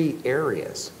these three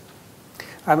areas.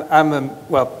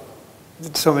 Well,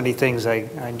 so many things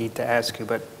I need to ask you,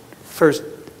 but first,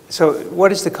 so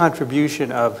what is the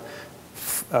contribution of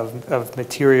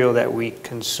material that we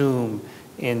consume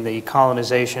in the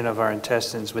colonization of our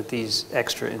intestines with these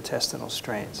extra-intestinal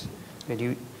strains? I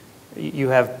mean, you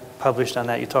have published on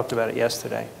that. You talked about it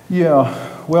yesterday.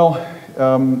 Yeah, well,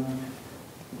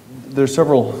 there's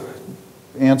several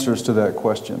answers to that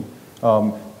question.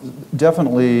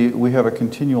 Definitely, we have a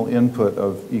continual input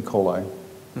of E. coli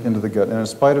into the gut. And in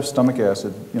spite of stomach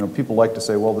acid, people like to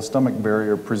say, well, the stomach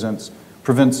barrier prevents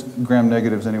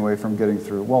gram-negatives anyway from getting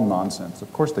through. Well, nonsense.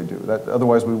 Of course they do.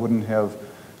 Otherwise, we wouldn't have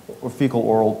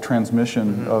fecal-oral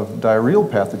transmission of diarrheal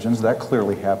pathogens. That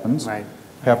clearly happens. Right.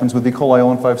 Happens with E. coli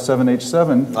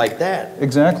 157H7. Like that.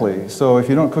 Exactly. So if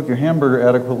you don't cook your hamburger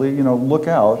adequately, look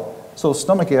out. So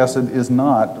stomach acid is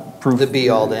not proof. The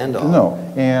be-all, the end-all. No.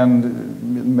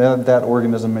 And that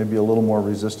organism may be a little more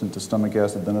resistant to stomach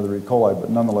acid than other E. coli, but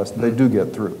nonetheless, they do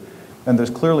get through. And there's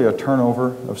clearly a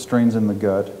turnover of strains in the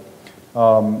gut.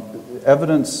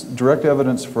 Direct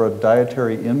evidence for a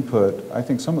dietary input, I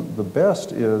think some of the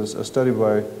best is a study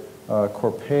by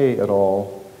Corpay et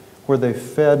al., where they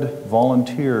fed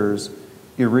volunteers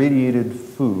irradiated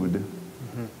food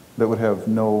that would have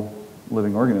no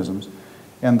living organisms,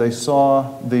 and they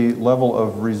saw the level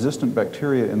of resistant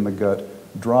bacteria in the gut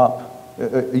drop,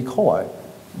 E. coli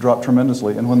drop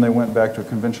tremendously, and when they went back to a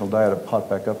conventional diet, it popped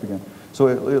back up again. So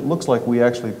it looks like we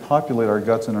actually populate our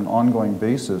guts on an ongoing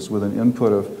basis with an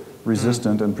input of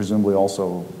resistant and presumably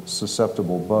also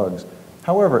susceptible bugs.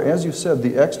 However, as you said,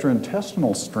 the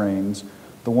extraintestinal strains,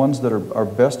 the ones that are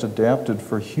best adapted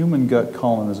for human gut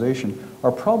colonization,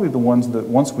 are probably the ones that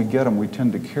once we get them, we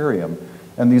tend to carry them.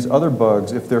 And these other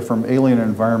bugs, if they're from alien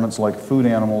environments like food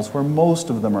animals, where most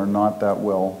of them are not that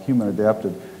well human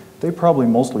adapted, they probably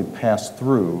mostly pass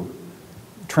through.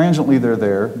 Transiently, they're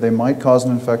there. They might cause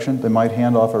an infection. They might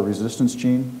hand off a resistance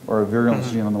gene or a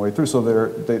virulence gene on the way through. So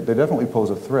they definitely pose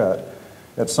a threat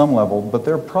at some level, but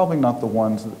they're probably not the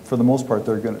ones, for the most part,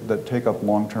 that take up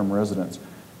long-term residence.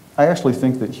 I actually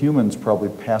think that humans probably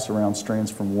pass around strains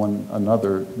from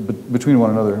between one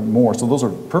another more. So those are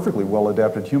perfectly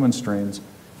well-adapted human strains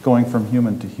going from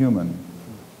human to human.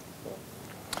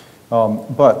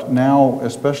 But now,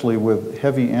 especially with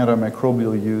heavy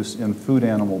antimicrobial use in food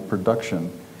animal production,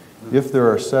 if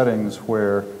there are settings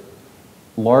where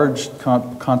large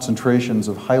concentrations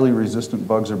of highly resistant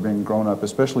bugs are being grown up,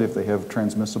 especially if they have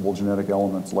transmissible genetic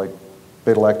elements like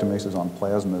beta-lactamases on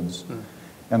plasmids,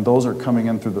 and those are coming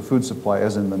in through the food supply,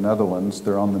 as in the Netherlands,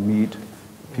 they're on the meat,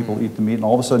 people eat the meat, and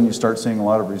all of a sudden you start seeing a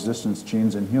lot of resistance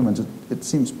genes in humans. It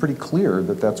seems pretty clear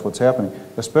that that's what's happening,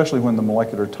 especially when the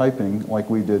molecular typing, like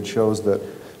we did, shows that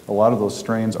a lot of those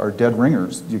strains are dead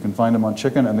ringers. You can find them on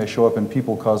chicken, and they show up in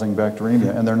people causing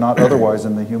bacteremia, and they're not otherwise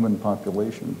in the human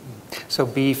population. So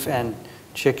beef and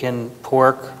chicken,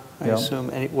 pork, I Yeah. assume.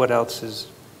 What else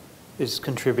is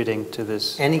contributing to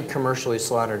this? Any commercially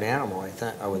slaughtered animal,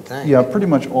 I would think. Yeah, pretty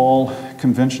much all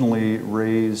conventionally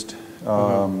raised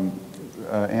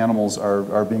animals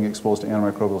are being exposed to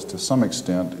antimicrobials to some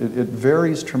extent. It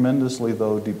varies tremendously,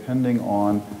 though, depending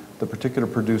on the particular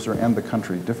producer and the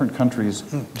country. Different countries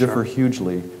differ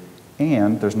hugely,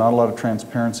 and there's not a lot of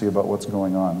transparency about what's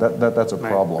going on. That's a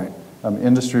problem. Right.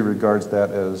 Industry regards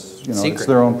that as, it's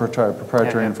their own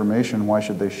proprietary information. Why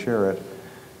should they share it?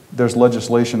 There's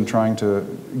legislation trying to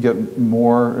get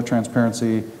more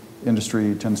transparency.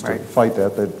 Industry tends to fight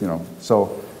that.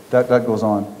 So that goes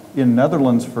on. In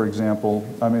Netherlands, for example,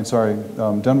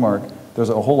 Denmark, there's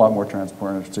a whole lot more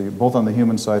transparency, both on the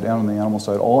human side and on the animal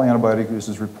side. All antibiotic use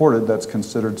is reported. That's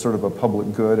considered sort of a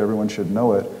public good. Everyone should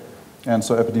know it. And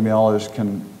so epidemiologists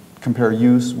can compare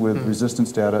use with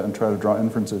resistance data and try to draw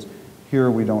inferences. Here,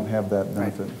 we don't have that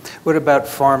benefit. What about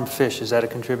farm fish? Is that a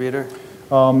contributor?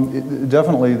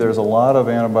 Definitely, there's a lot of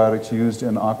antibiotics used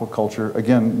in aquaculture.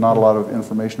 Again, not a lot of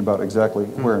information about exactly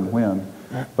where and when.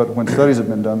 But when studies have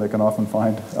been done, they can often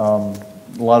find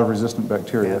a lot of resistant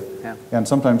bacteria. And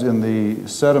sometimes in the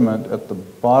sediment at the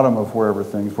bottom of where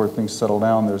things settle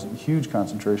down, there's huge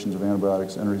concentrations of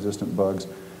antibiotics and resistant bugs.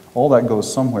 All that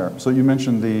goes somewhere. So you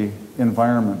mentioned the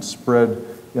environment spread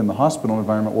in the hospital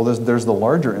environment. Well, there's the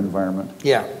larger environment.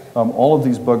 Yeah. All of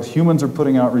these bugs, humans are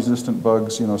putting out resistant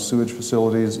bugs, sewage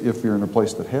facilities, if you're in a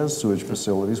place that has sewage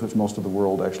facilities, which most of the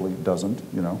world actually doesn't,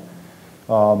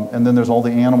 And then there's all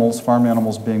the animals, farm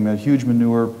animals being made, huge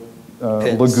manure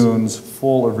lagoons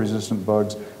full of resistant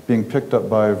bugs being picked up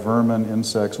by vermin,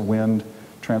 insects, wind,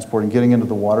 transporting, getting into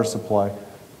the water supply.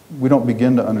 We don't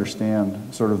begin to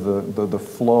understand sort of the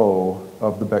flow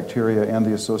of the bacteria and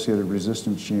the associated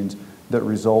resistance genes that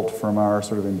result from our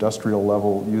sort of industrial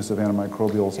level use of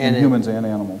antimicrobials in humans and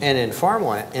animals. And in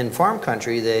farm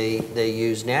country, they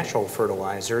use natural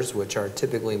fertilizers, which are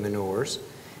typically manures,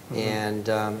 and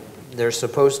they're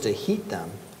supposed to heat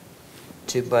them.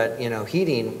 But you know,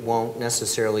 heating won't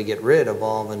necessarily get rid of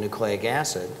all the nucleic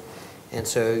acid, and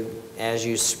so as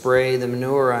you spray the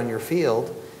manure on your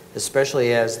field,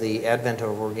 especially as the advent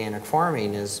of organic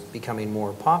farming is becoming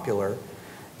more popular,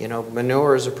 you know,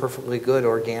 manure is a perfectly good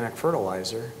organic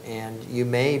fertilizer, and you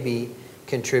may be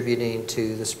contributing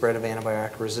to the spread of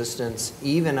antibiotic resistance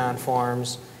even on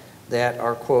farms that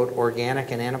are, quote,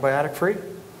 organic and antibiotic free.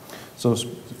 So,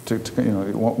 you know,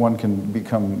 one can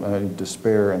become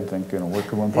despair and think, you know, what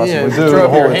could one possibly do? The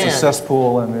whole, it's a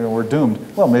cesspool, and you know, we're doomed.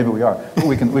 Well, maybe we are. But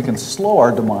we can slow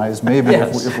our demise, maybe,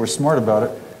 if we're smart about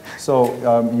it. So,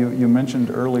 you mentioned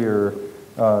earlier,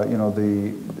 you know,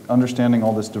 the understanding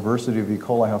all this diversity of E.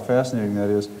 coli, how fascinating that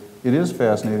is. It is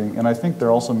fascinating, and I think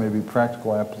there also may be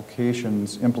practical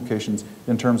implications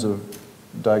in terms of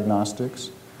diagnostics.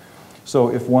 So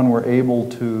if one were able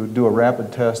to do a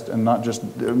rapid test and not just,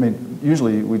 I mean,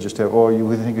 usually we just have, oh,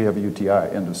 we think you have a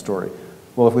UTI, end of story.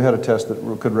 Well, if we had a test that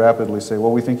could rapidly say,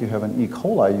 well, we think you have an E.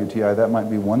 coli UTI, that might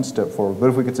be one step forward. But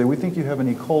if we could say, we think you have an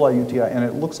E. coli UTI, and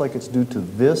it looks like it's due to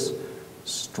this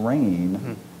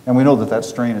strain, and we know that that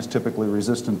strain is typically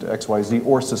resistant to XYZ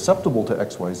or susceptible to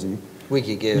XYZ, we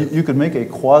could give. You could make a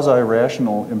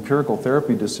quasi-rational empirical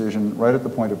therapy decision right at the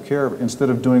point of care instead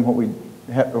of doing what we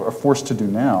are forced to do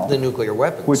now. The nuclear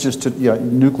weapons. Which is to,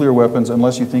 nuclear weapons,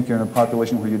 unless you think you're in a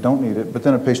population where you don't need it, but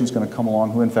then a patient's going to come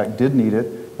along who in fact did need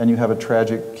it, and you have a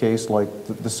tragic case like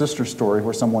the sister story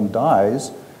where someone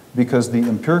dies because the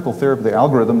empirical therapy, the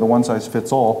algorithm, the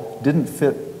one-size-fits-all, didn't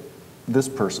fit this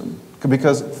person.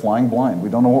 Because flying blind, we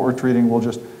don't know what we're treating, we'll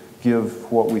just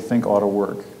give what we think ought to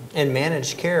work. And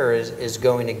managed care is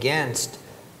going against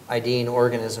IDing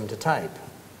organism to type.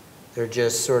 They're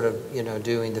just sort of, you know,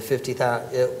 doing the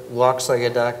 50,000, it walks like a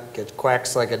duck, it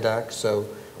quacks like a duck, so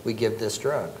we give this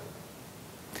drug.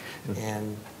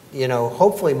 And, you know,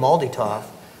 hopefully MALDI-TOF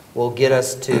will get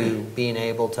us to being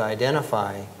able to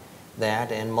identify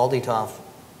that, and MALDI-TOF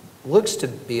looks to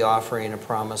be offering a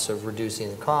promise of reducing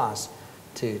the cost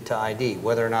to ID.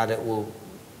 Whether or not it will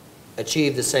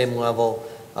achieve the same level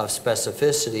of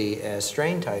specificity as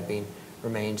strain typing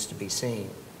remains to be seen.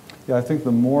 Yeah, I think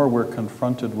the more we're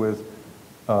confronted with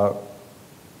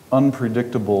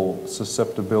unpredictable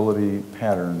susceptibility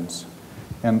patterns,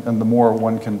 and the more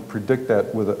one can predict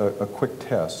that with a quick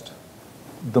test,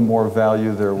 the more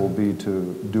value there will be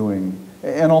to doing,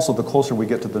 and also the closer we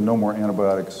get to the no more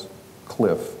antibiotics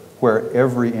cliff, where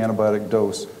every antibiotic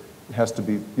dose has to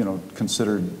be, you know,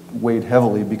 considered, weighed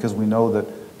heavily, because we know that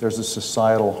there's a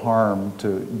societal harm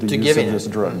to the use of this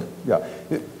drug. Yeah.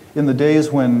 In the days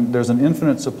when there's an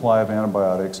infinite supply of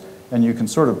antibiotics and you can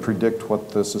sort of predict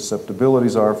what the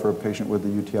susceptibilities are for a patient with a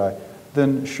UTI,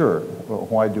 then sure, well,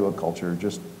 why do a culture?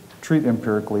 Just treat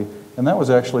empirically. And that was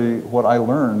actually what I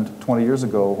learned 20 years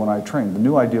ago when I trained. The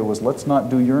new idea was, let's not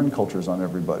do urine cultures on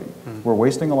everybody. We're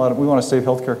wasting a lot of, we want to save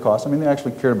healthcare costs. I mean, they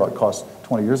actually cared about costs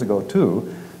 20 years ago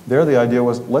too. There the idea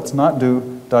was, let's not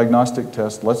do diagnostic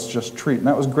tests, let's just treat. And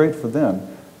that was great for then.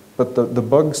 But the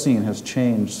bug scene has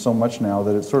changed so much now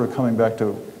that it's sort of coming back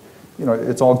to, you know,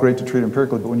 it's all great to treat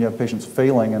empirically, but when you have patients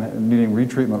failing and needing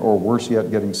retreatment, or worse yet,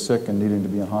 getting sick and needing to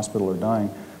be in hospital or dying,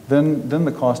 then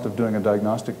the cost of doing a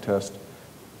diagnostic test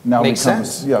now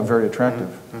becomes very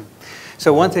attractive.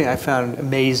 So one thing I found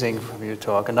amazing from your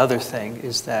talk, another thing,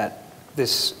 is that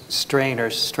this strain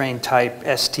or strain type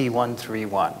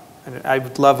ST131. And I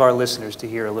would love our listeners to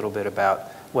hear a little bit about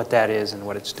what that is and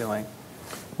what it's doing.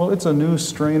 Well, it's a new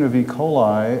strain of E.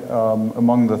 coli.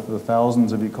 Among the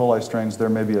thousands of E. coli strains, there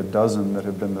may be a dozen that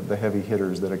have been the heavy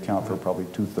hitters that account for probably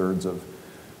 2/3 of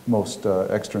most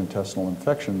extraintestinal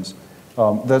infections.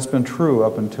 That's been true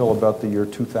up until about the year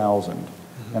 2000.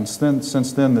 And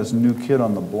since then, this new kid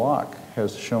on the block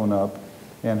has shown up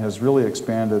and has really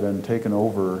expanded and taken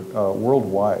over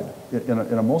worldwide in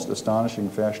a most astonishing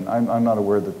fashion. I'm not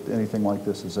aware that anything like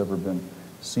this has ever been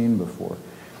seen before.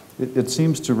 It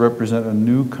seems to represent a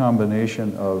new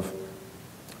combination of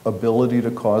ability to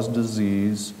cause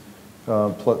disease.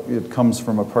 It comes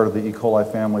from a part of the E. coli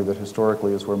family that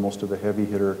historically is where most of the heavy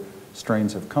hitter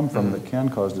strains have come from that can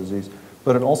cause disease.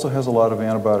 But it also has a lot of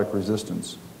antibiotic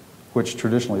resistance, which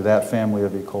traditionally that family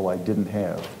of E. coli didn't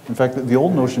have. In fact, the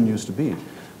old notion used to be,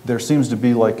 there seems to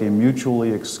be like a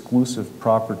mutually exclusive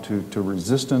property to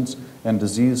resistance and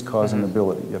disease-causing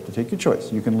ability. You have to take your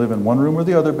choice. You can live in one room or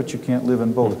the other, but you can't live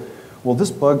in both. Well, this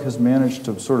bug has managed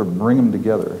to sort of bring them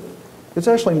together. It's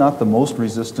actually not the most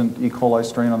resistant E. coli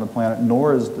strain on the planet,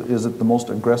 nor is it the most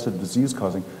aggressive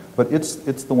disease-causing, but it's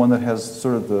the one that has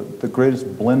sort of the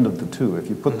greatest blend of the two, if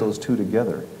you put those two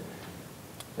together.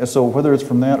 And so whether it's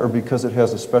from that or because it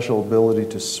has a special ability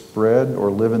to spread or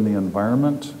live in the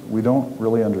environment, we don't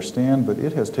really understand, but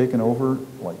it has taken over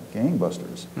like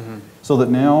gangbusters. So that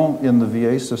now in the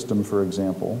VA system, for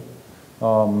example,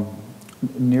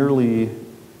 nearly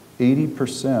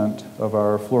 80% of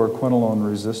our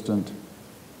fluoroquinolone-resistant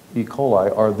E.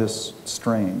 coli are this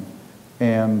strain.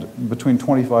 And between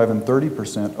 25 and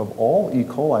 30% of all E.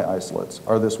 coli isolates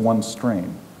are this one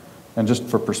strain. And just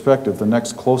for perspective, the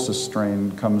next closest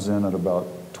strain comes in at about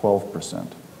 12%.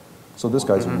 So this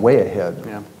guy's way ahead.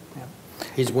 Yeah.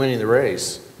 He's winning the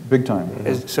race. Big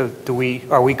time. So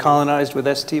are we colonized with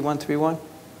ST131?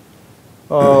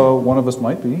 One of us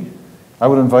might be. I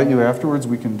would invite you afterwards.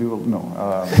 We can do,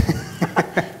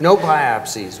 No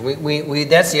biopsies.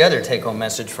 That's the other take-home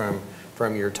message from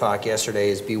your talk yesterday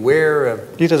is beware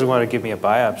of... He doesn't want to give me a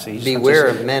biopsy. Beware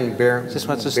of men bearing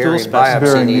biopsy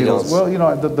biopsy needles. Well,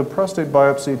 the prostate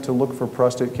biopsy to look for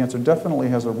prostate cancer definitely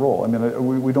has a role. I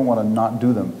mean, we don't want to not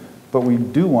do them, but we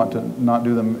do want to not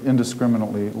do them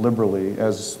indiscriminately, liberally,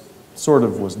 as sort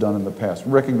of was done in the past,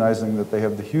 recognizing that they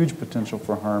have the huge potential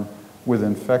for harm with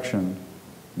infection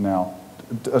now,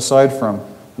 aside from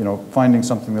finding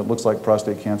something that looks like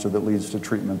prostate cancer that leads to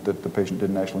treatment that the patient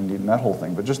didn't actually need and that whole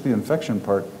thing. But just the infection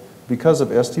part, because of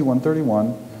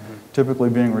ST131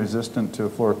 typically being resistant to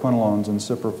fluoroquinolones and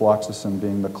ciprofloxacin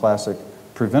being the classic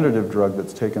preventative drug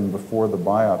that's taken before the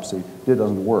biopsy, it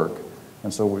doesn't work.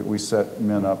 And so we set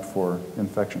men up for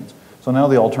infections. So now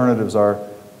the alternatives are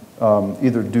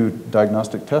either do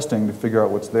diagnostic testing to figure out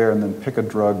what's there and then pick a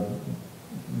drug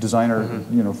designer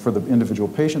for the individual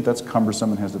patient. That's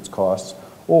cumbersome and has its costs.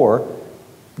 Or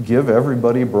give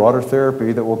everybody broader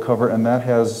therapy that will cover, and that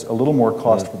has a little more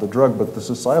cost for the drug, but the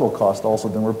societal cost also,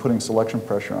 then we're putting selection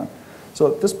pressure on. So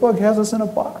this bug has us in a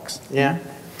box. Yeah.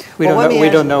 We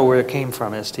don't know where it came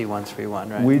from,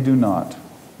 ST131, right? We do not.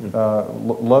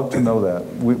 Love to know that.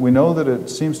 We know that it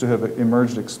seems to have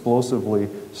emerged explosively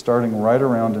starting right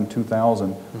around in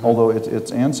 2000, although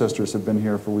its ancestors have been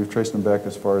here we've traced them back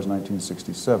as far as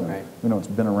 1967. Right. We know it's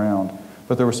been around.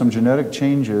 But there were some genetic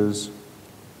changes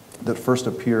that first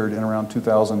appeared in around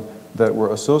 2000 that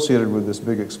were associated with this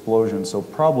big explosion. So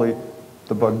probably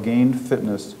the bug gained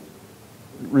fitness,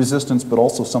 resistance, but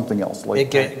also something else,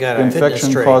 like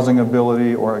infection-causing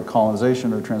ability or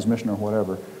colonization or transmission or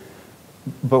whatever.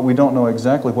 But we don't know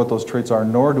exactly what those traits are,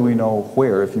 nor do we know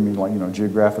where, if you mean like,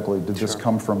 geographically, did this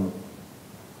come from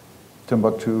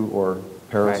Timbuktu or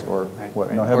Paris or what?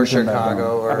 Right. No, or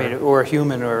Chicago, or a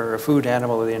human or a food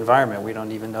animal or the environment. We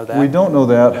don't even know that. We don't know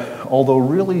that, although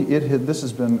really this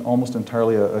has been almost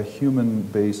entirely a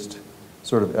human-based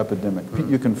sort of epidemic.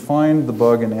 You can find the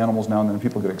bug in animals now and then,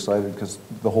 people get excited because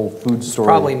the whole food story...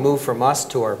 probably moved from us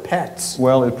to our pets.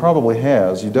 Well, it probably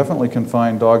has. You definitely can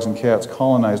find dogs and cats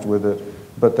colonized with it,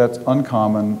 but that's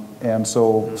uncommon, and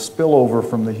so spillover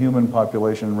from the human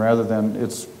population rather than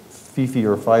its Fifi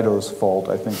or Fido's fault,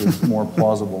 I think is more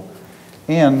plausible.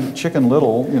 And Chicken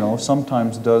Little,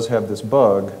 sometimes does have this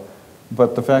bug,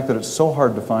 but the fact that it's so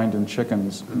hard to find in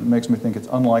chickens makes me think it's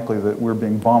unlikely that we're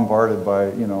being bombarded by,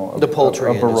 the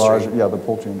poultry barrage. industry. Yeah, the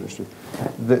poultry industry.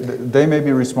 They may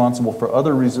be responsible for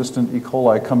other resistant E.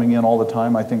 coli coming in all the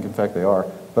time. I think, in fact, they are.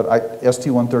 But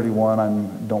ST131,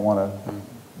 I don't want to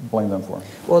blame them for.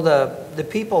 Well, the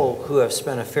people who have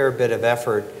spent a fair bit of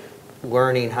effort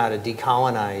learning how to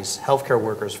decolonize healthcare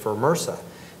workers for MRSA,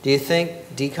 do you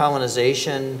think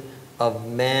decolonization of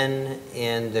men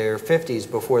in their 50s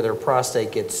before their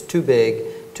prostate gets too big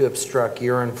to obstruct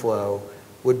urine flow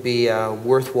would be a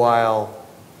worthwhile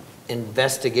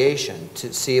investigation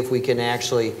to see if we can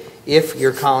actually, if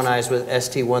you're colonized with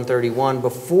ST131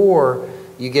 before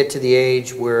you get to the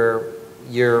age where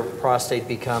your prostate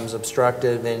becomes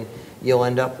obstructive and you'll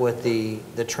end up with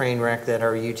the train wreck that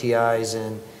are UTIs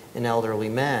in elderly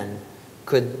men,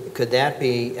 could that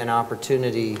be an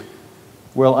opportunity?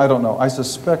 Well, I don't know. I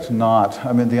suspect not.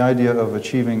 I mean, the idea of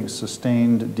achieving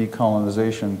sustained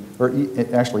decolonization, or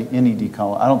actually any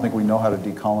decolonization, I don't think we know how to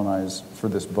decolonize for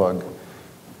this bug.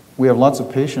 We have lots of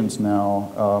patients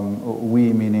now,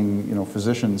 we meaning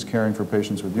physicians caring for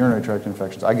patients with urinary tract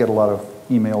infections. I get a lot of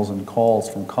emails and calls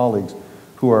from colleagues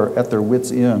who are at their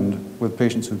wits' end with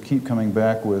patients who keep coming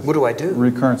back with what do I do?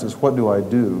 Recurrences. What do I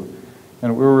do?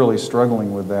 And we're really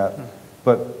struggling with that.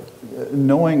 But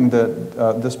knowing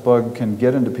that this bug can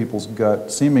get into people's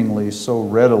gut seemingly so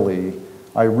readily,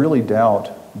 I really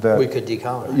doubt that we could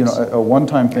decolonize. You know, a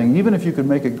one-time thing, even if you could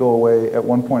make it go away at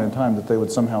one point in time, that they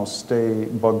would somehow stay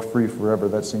bug-free forever,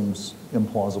 that seems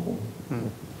implausible.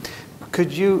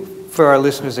 Could you, for our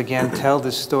listeners again, tell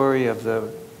the story of the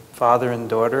father and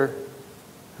daughter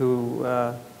who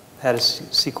had a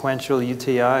sequential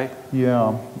UTI?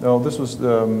 Yeah, no, this was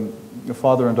a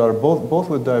father and daughter, both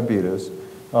with diabetes.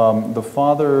 The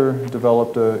father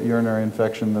developed a urinary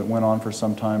infection that went on for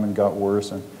some time and got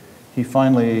worse, and he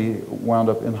finally wound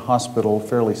up in hospital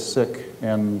fairly sick,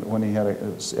 and when he had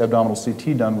an abdominal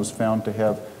CT done, was found to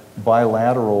have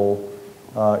bilateral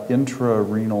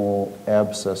intrarenal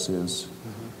abscesses.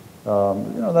 You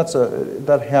know,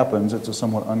 that happens. It's a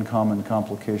somewhat uncommon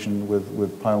complication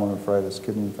with pyelonephritis,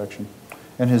 kidney infection.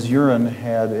 And his urine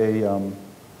had a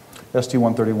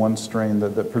ST131 strain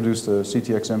that produced the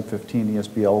CTXM15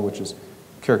 ESBL, which is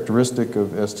characteristic of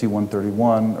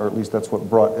ST131, or at least that's what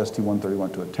brought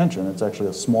ST131 to attention. It's actually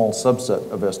a small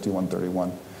subset of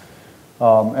ST131.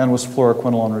 And was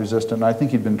fluoroquinolone resistant. And I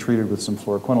think he'd been treated with some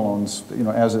fluoroquinolones, you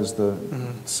know, as is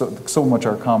so much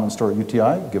our common story.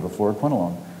 UTI, give a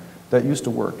fluoroquinolone. That used to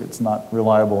work. It's not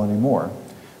reliable anymore.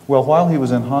 Well, while he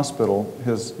was in hospital,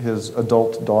 his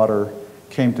adult daughter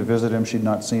came to visit him. She'd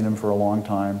not seen him for a long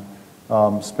time.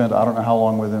 Spent I don't know how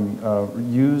long with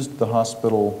him. Used the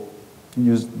hospital,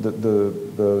 used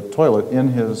the toilet in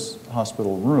his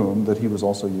hospital room that he was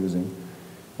also using,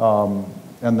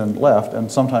 and then left.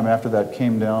 And sometime after that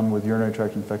came down with urinary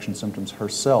tract infection symptoms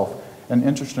herself. And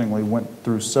interestingly went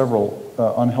through several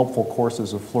unhelpful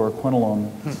courses of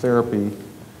fluoroquinolone therapy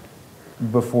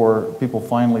before people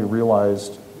finally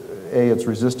realized, A, it's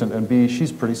resistant, and B,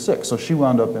 she's pretty sick. So she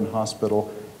wound up in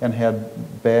hospital and had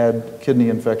bad kidney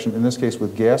infection, in this case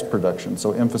with gas production,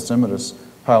 so emphysematous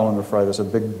pyelonephritis, a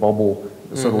big bubble,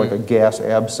 sort of like a gas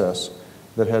abscess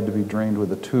that had to be drained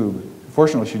with a tube.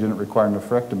 Fortunately, she didn't require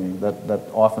nephrectomy. That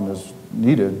often is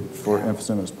needed for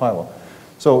emphysematous pyelo.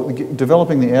 So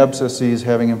developing the abscesses,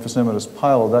 having emphysematous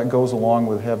pyelo, that goes along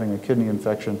with having a kidney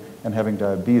infection and having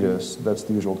diabetes. That's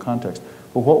the usual context.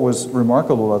 But what was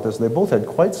remarkable about this, they both had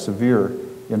quite severe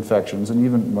infections, and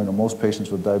even most patients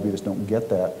with diabetes don't get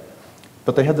that.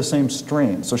 But they had the same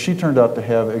strain. So she turned out to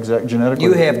have genetically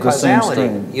the same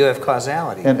strain. You have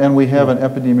causality. And we have an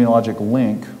epidemiologic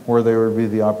link where there would be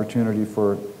the opportunity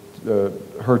for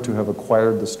her to have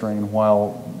acquired the strain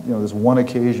while, there's one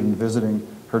occasion visiting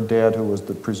her dad, who was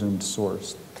the presumed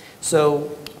source.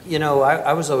 So,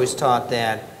 I was always taught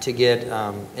that to get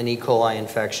an E. coli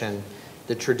infection,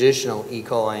 the traditional E.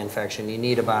 coli infection, you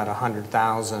need about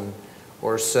 100,000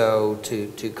 or so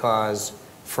to cause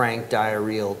frank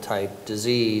diarrheal type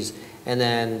disease. And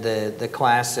then the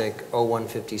classic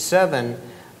O157,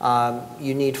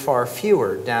 you need far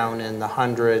fewer, down in the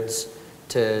hundreds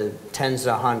to tens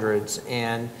of hundreds.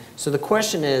 And so the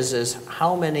question is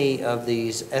how many of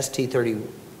these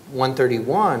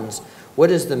ST131s,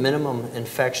 what is the minimum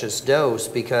infectious dose?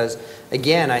 Because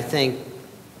again, I think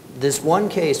this one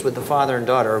case with the father and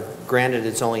daughter, granted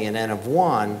it's only an N of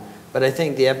 1, but I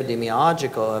think the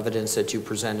epidemiological evidence that you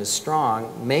present is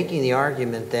strong, making the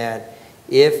argument that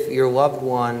if your loved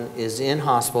one is in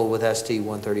hospital with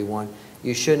ST131,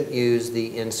 you shouldn't use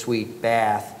the in-suite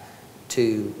bath.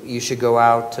 You should go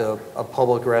out to a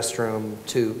public restroom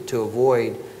to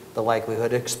avoid the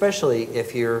likelihood, especially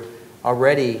if you're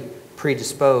already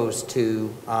predisposed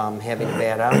to having a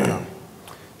bad outcome.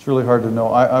 It's really hard to know.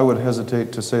 I would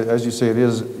hesitate to say, as you say, it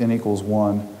is N equals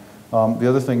 1. The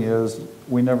other thing is,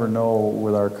 we never know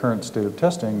with our current state of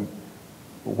testing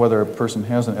whether a person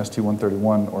has an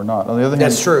ST131 or not. On the other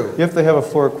hand, that's true. If they have a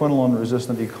fluoroquinolone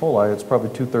resistant E. coli, it's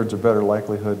probably 2/3 or better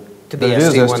likelihood to be that it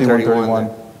is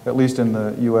ST131, at least in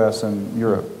the US and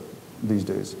Europe these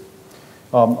days.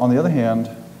 On the other hand,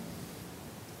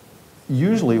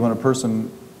 usually when a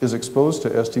person is exposed to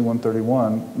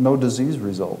ST131, no disease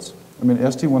results. I mean,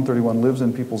 ST131 lives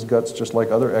in people's guts just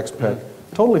like other XPEC,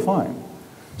 totally fine.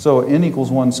 So N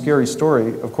equals 1 scary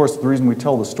story. Of course, the reason we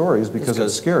tell the story is because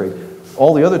it's scary.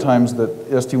 All the other times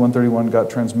that ST131 got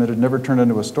transmitted never turned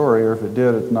into a story, or if it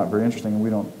did, it's not very interesting, and we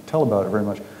don't tell about it very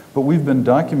much. But we've been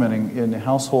documenting in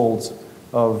households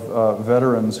of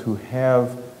veterans who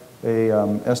have a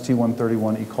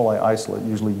ST131 E. coli isolate,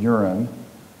 usually urine.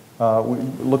 We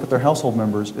look at their household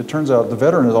members. It turns out the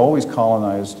veteran is always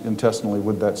colonized intestinally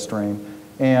with that strain,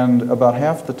 and about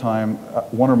half the time,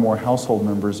 one or more household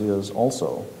members is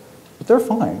also. But they're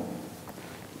fine.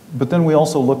 But then we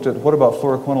also looked at what about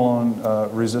fluoroquinolone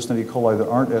resistant E. coli that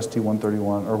aren't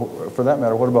ST131, or for that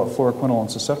matter, what about fluoroquinolone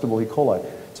susceptible E. coli?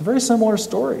 It's a very similar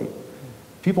story.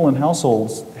 People in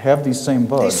households have these same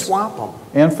bugs. They swap them.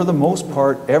 And for the most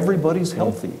part, everybody's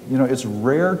healthy. It's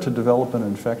rare to develop an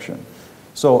infection.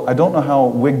 So I don't know how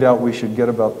wigged out we should get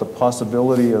about the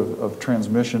possibility of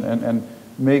transmission and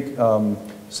make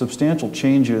substantial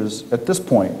changes at this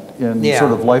point in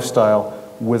sort of lifestyle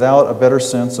without a better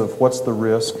sense of what's the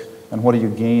risk and what do you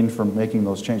gain from making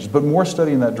those changes. But more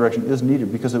study in that direction is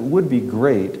needed because it would be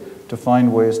great to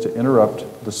find ways to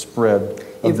interrupt the spread of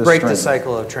this strain. Break the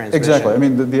cycle of transmission. Exactly. I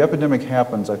mean, the epidemic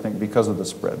happens, I think, because of the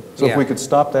spread. So if we could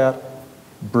stop that,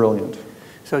 brilliant.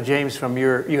 So James, from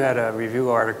you had a review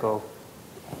article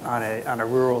on a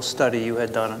rural study you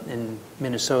had done in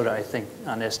Minnesota, I think,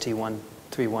 on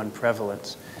ST131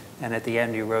 prevalence. And at the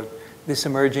end you wrote, "This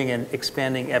emerging and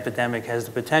expanding epidemic has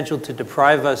the potential to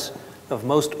deprive us of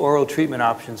most oral treatment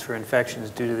options for infections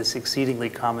due to this exceedingly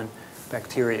common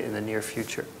bacteria in the near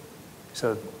future."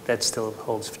 So that still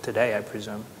holds today, I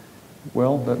presume.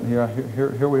 Well,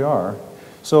 here we are.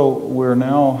 So we're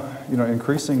now,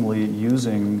 increasingly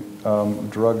using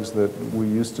drugs that we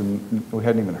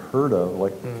hadn't even heard of,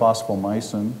 like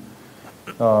fosfomycin.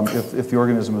 If the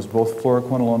organism is both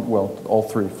fluoroquinolone, well, all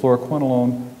three,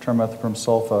 fluoroquinolone, trimethoprim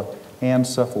sulfa, and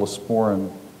cephalosporin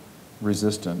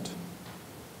resistant,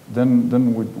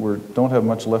 then we don't have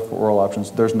much left for oral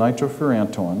options. There's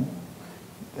nitrofurantoin,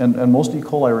 and most E.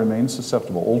 coli remain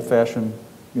susceptible, old-fashioned,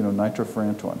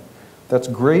 nitrofurantoin. That's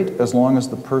great as long as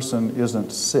the person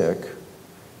isn't sick,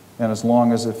 and as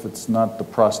long as if it's not the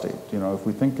prostate. If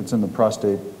we think it's in the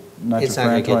prostate,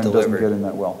 nitrofurantoin doesn't get in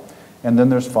that well. And then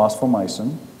there's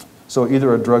fosfomycin. So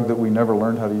either a drug that we never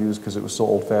learned how to use because it was so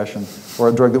old-fashioned, or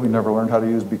a drug that we never learned how to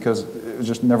use because it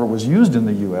just never was used in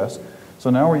the U.S. So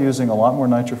now we're using a lot more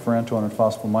nitrofurantoin and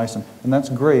fosfomycin, and that's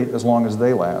great as long as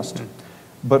they last.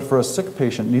 But for a sick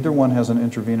patient, neither one has an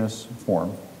intravenous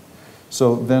form.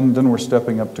 So then we're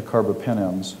stepping up to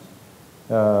carbapenems.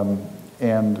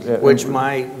 Which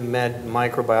my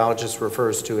microbiologist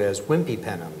refers to as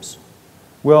wimpy-penems.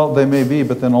 Well, they may be,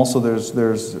 but then also there's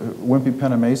wimpy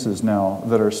penamases now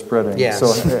that are spreading. Yes.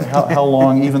 So how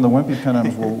long even the wimpy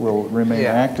penems will remain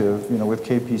active, with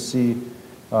KPC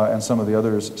and some of the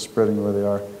others spreading where they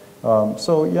are.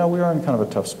 So yeah, we are in kind of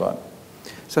a tough spot.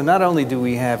 So not only do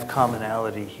we have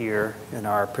commonality here in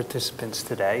our participants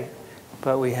today,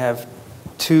 but we have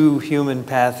two human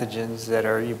pathogens that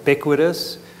are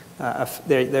ubiquitous.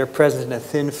 They're present in a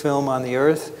thin film on the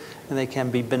earth, and they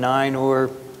can be benign or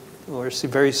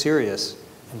very serious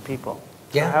in people.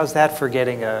 Yeah. So how's that for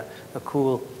getting a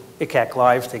cool ICAAC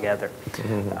Live together?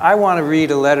 I want to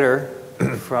read a letter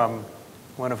from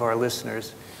one of our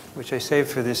listeners, which I saved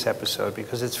for this episode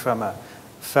because it's from a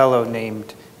fellow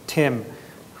named Tim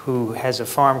who has a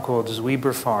farm called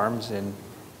Zweber Farms in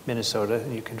Minnesota.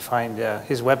 And you can find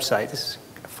his website. This is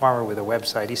a farmer with a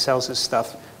website. He sells his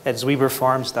stuff at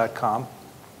zweberfarms.com.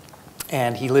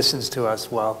 And he listens to us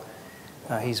while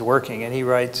he's working, and he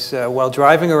writes, while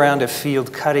driving around a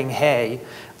field cutting hay,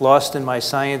 lost in my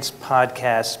science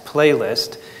podcast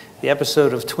playlist, the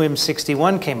episode of TWiM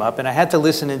 61 came up, and I had to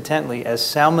listen intently as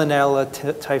Salmonella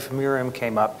typhimurium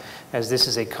came up, as this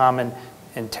is a common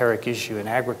enteric issue in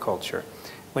agriculture.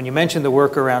 When you mentioned the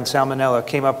work around Salmonella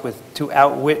came up with to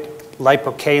outwit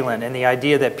lipocalin and the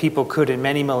idea that people could in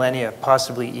many millennia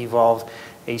possibly evolve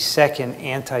a second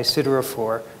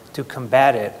anti-siderophore to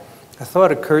combat it, a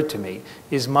thought occurred to me.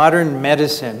 Is modern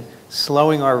medicine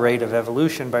slowing our rate of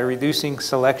evolution by reducing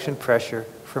selection pressure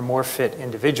for more fit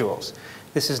individuals?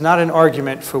 This is not an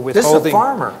argument for withholding... This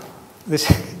is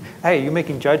a farmer. Hey, are you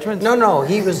making judgments? No,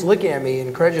 he was looking at me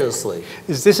incredulously.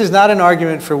 This is not an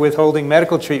argument for withholding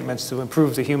medical treatments to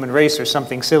improve the human race or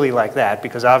something silly like that,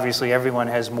 because obviously everyone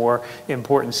has more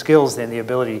important skills than the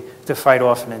ability to fight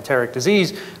off an enteric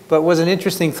disease, but was an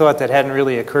interesting thought that hadn't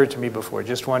really occurred to me before.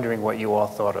 Just wondering what you all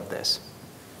thought of this.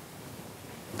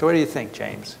 So what do you think,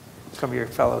 James, from your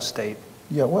fellow state?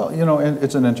 Yeah, well, and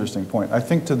it's an interesting point. I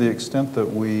think to the extent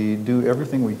that we do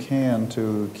everything we can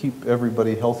to keep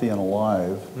everybody healthy and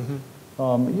alive,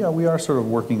 we are sort of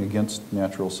working against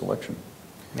natural selection.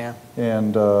 Yeah.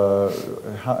 And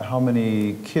how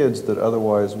many kids that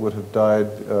otherwise would have died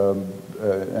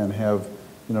and have,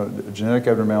 genetic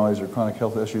abnormalities or chronic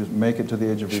health issues make it to the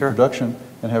age of reproduction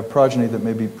and have progeny that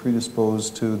may be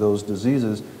predisposed to those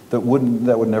diseases that would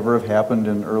never have happened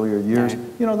in earlier years.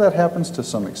 Right. That happens to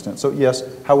some extent. So yes,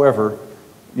 however,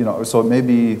 so it may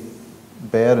be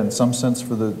bad in some sense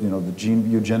for the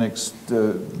gene eugenics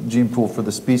gene pool for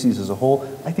the species as a whole.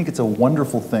 I think it's a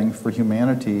wonderful thing for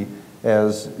humanity.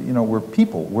 As we're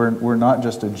people. We're not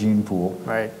just a gene pool.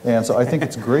 Right. And so I think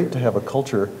it's great to have a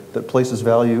culture that places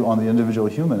value on the individual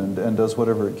human and does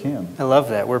whatever it can. I love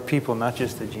that. We're people, not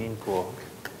just a gene pool.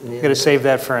 Yeah. Got to save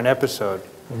that for an episode.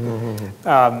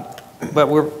 But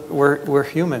we're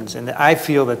humans, and I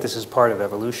feel that this is part of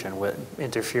evolution.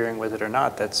 Interfering with it or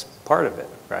not, that's part of it,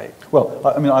 right? Well,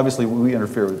 I mean, obviously, we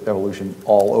interfere with evolution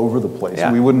all over the place.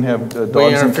 Yeah. We wouldn't have dogs We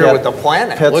and interfere with the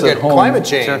planet. pets Look at home. climate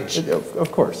change.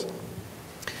 Of course.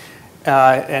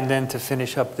 And then to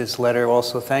finish up this letter,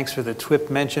 also thanks for the TWiP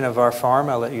mention of our farm.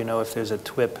 I'll let you know if there's a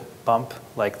TWiP bump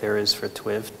like there is for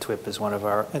TWiV. TWiP is one of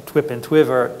our, TWiP and TWiV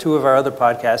are two of our other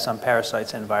podcasts on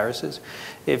parasites and viruses.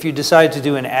 If you decide to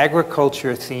do an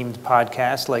agriculture-themed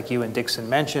podcast like you and Dixon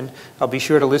mentioned, I'll be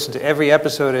sure to listen to every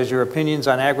episode, as your opinions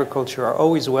on agriculture are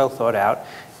always well thought out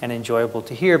and enjoyable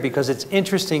to hear, because it's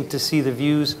interesting to see the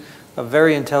views of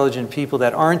very intelligent people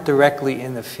that aren't directly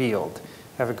in the field.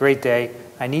 Have a great day.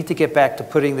 I need to get back to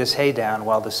putting this hay down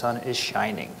while the sun is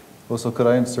shining. Well, so could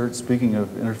I insert, speaking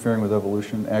of interfering with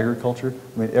evolution, agriculture?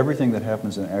 I mean, everything that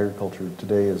happens in agriculture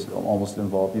today is almost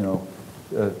involved, you know,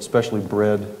 especially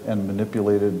bred and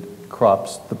manipulated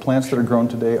crops. The plants that are grown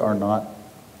today are not,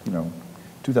 you know,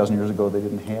 2,000 years ago they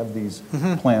didn't have these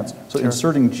plants. So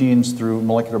inserting genes through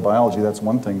molecular biology, that's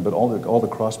one thing, but all the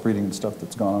crossbreeding and stuff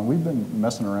that's gone on, we've been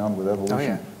messing around with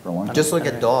evolution for a long time. Just look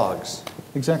at dogs.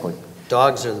 Exactly.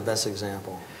 Dogs are the best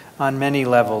example. On many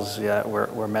levels, yeah,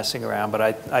 we're messing around, but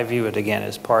I view it again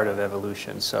as part of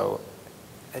evolution, so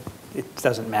it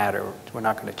doesn't matter. We're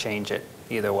not going to change it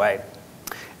either way.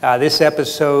 This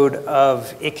episode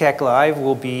of ICAAC Live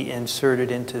will be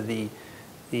inserted into the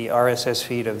RSS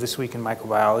feed of This Week in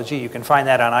Microbiology. You can find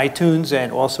that on iTunes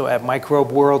and also at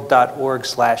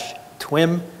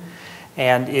microbeworld.org/TWiM.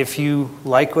 And if you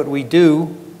like what we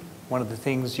do, one of the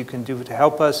things you can do to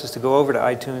help us is to go over to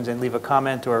iTunes and leave a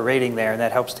comment or a rating there, and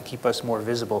that helps to keep us more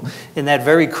visible in that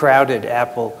very crowded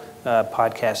Apple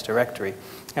podcast directory.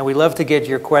 And we love to get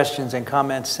your questions and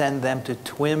comments. Send them to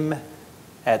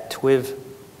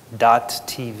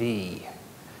twim@twiv.tv.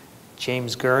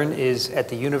 James Gern is at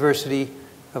the University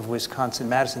of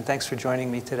Wisconsin-Madison. Thanks for joining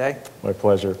me today. My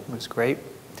pleasure. It was great.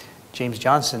 James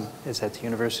Johnson is at the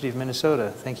University of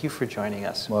Minnesota. Thank you for joining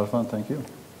us. A lot of fun, thank you.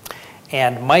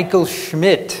 And Michael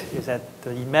Schmidt is at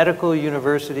the Medical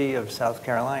University of South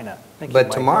Carolina. Thank you, But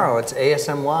Michael. tomorrow it's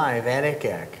ASM Live at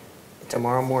ICAAC.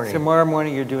 Tomorrow morning. Tomorrow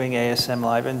morning you're doing ASM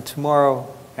Live, and tomorrow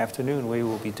afternoon we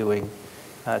will be doing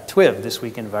TWiV, This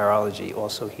Week in Virology,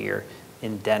 also here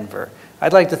in Denver.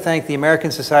 I'd like to thank the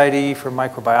American Society for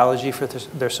Microbiology for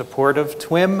their support of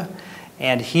TWiM.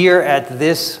 And here at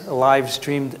this live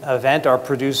streamed event, our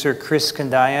producer, Chris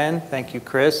Kandayan. Thank you,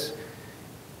 Chris.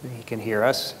 He can hear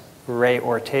us. Ray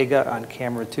Ortega on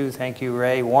camera 2. Thank you,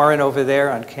 Ray. Warren over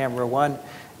there on camera 1.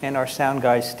 And our sound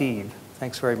guy, Steve.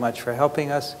 Thanks very much for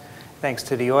helping us. Thanks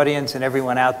to the audience and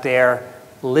everyone out there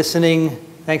listening.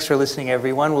 Thanks for listening,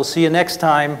 everyone. We'll see you next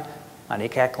time on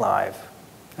ICAAC Live.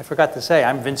 I forgot to say,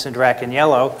 I'm Vincent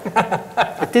Racaniello.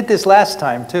 I did this last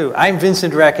time, too. I'm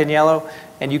Vincent Racaniello,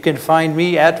 and you can find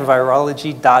me at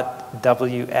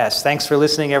virology.ws. Thanks for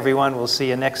listening, everyone. We'll see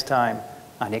you next time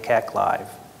on ICAAC Live.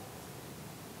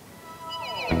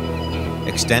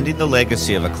 Extending the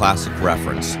legacy of a classic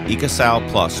reference, EcoSal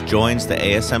Plus joins the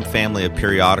ASM family of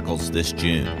periodicals this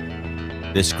June.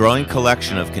 This growing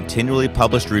collection of continually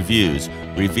published reviews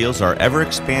reveals our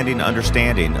ever-expanding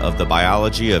understanding of the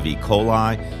biology of E.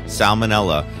 coli,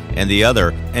 Salmonella, and the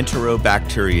other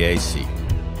Enterobacteriaceae.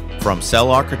 From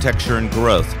cell architecture and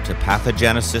growth to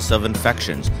pathogenesis of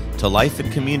infections to life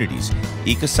in communities,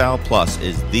 EcoSal Plus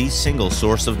is the single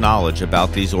source of knowledge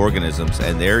about these organisms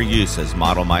and their use as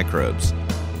model microbes.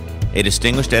 A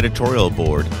distinguished editorial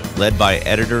board, led by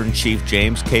Editor-in-Chief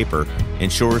James Caper,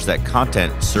 ensures that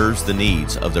content serves the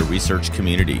needs of the research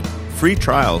community. Free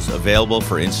trials available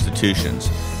for institutions.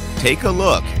 Take a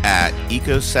look at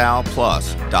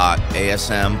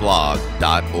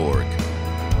ecosalplus.asmblog.org.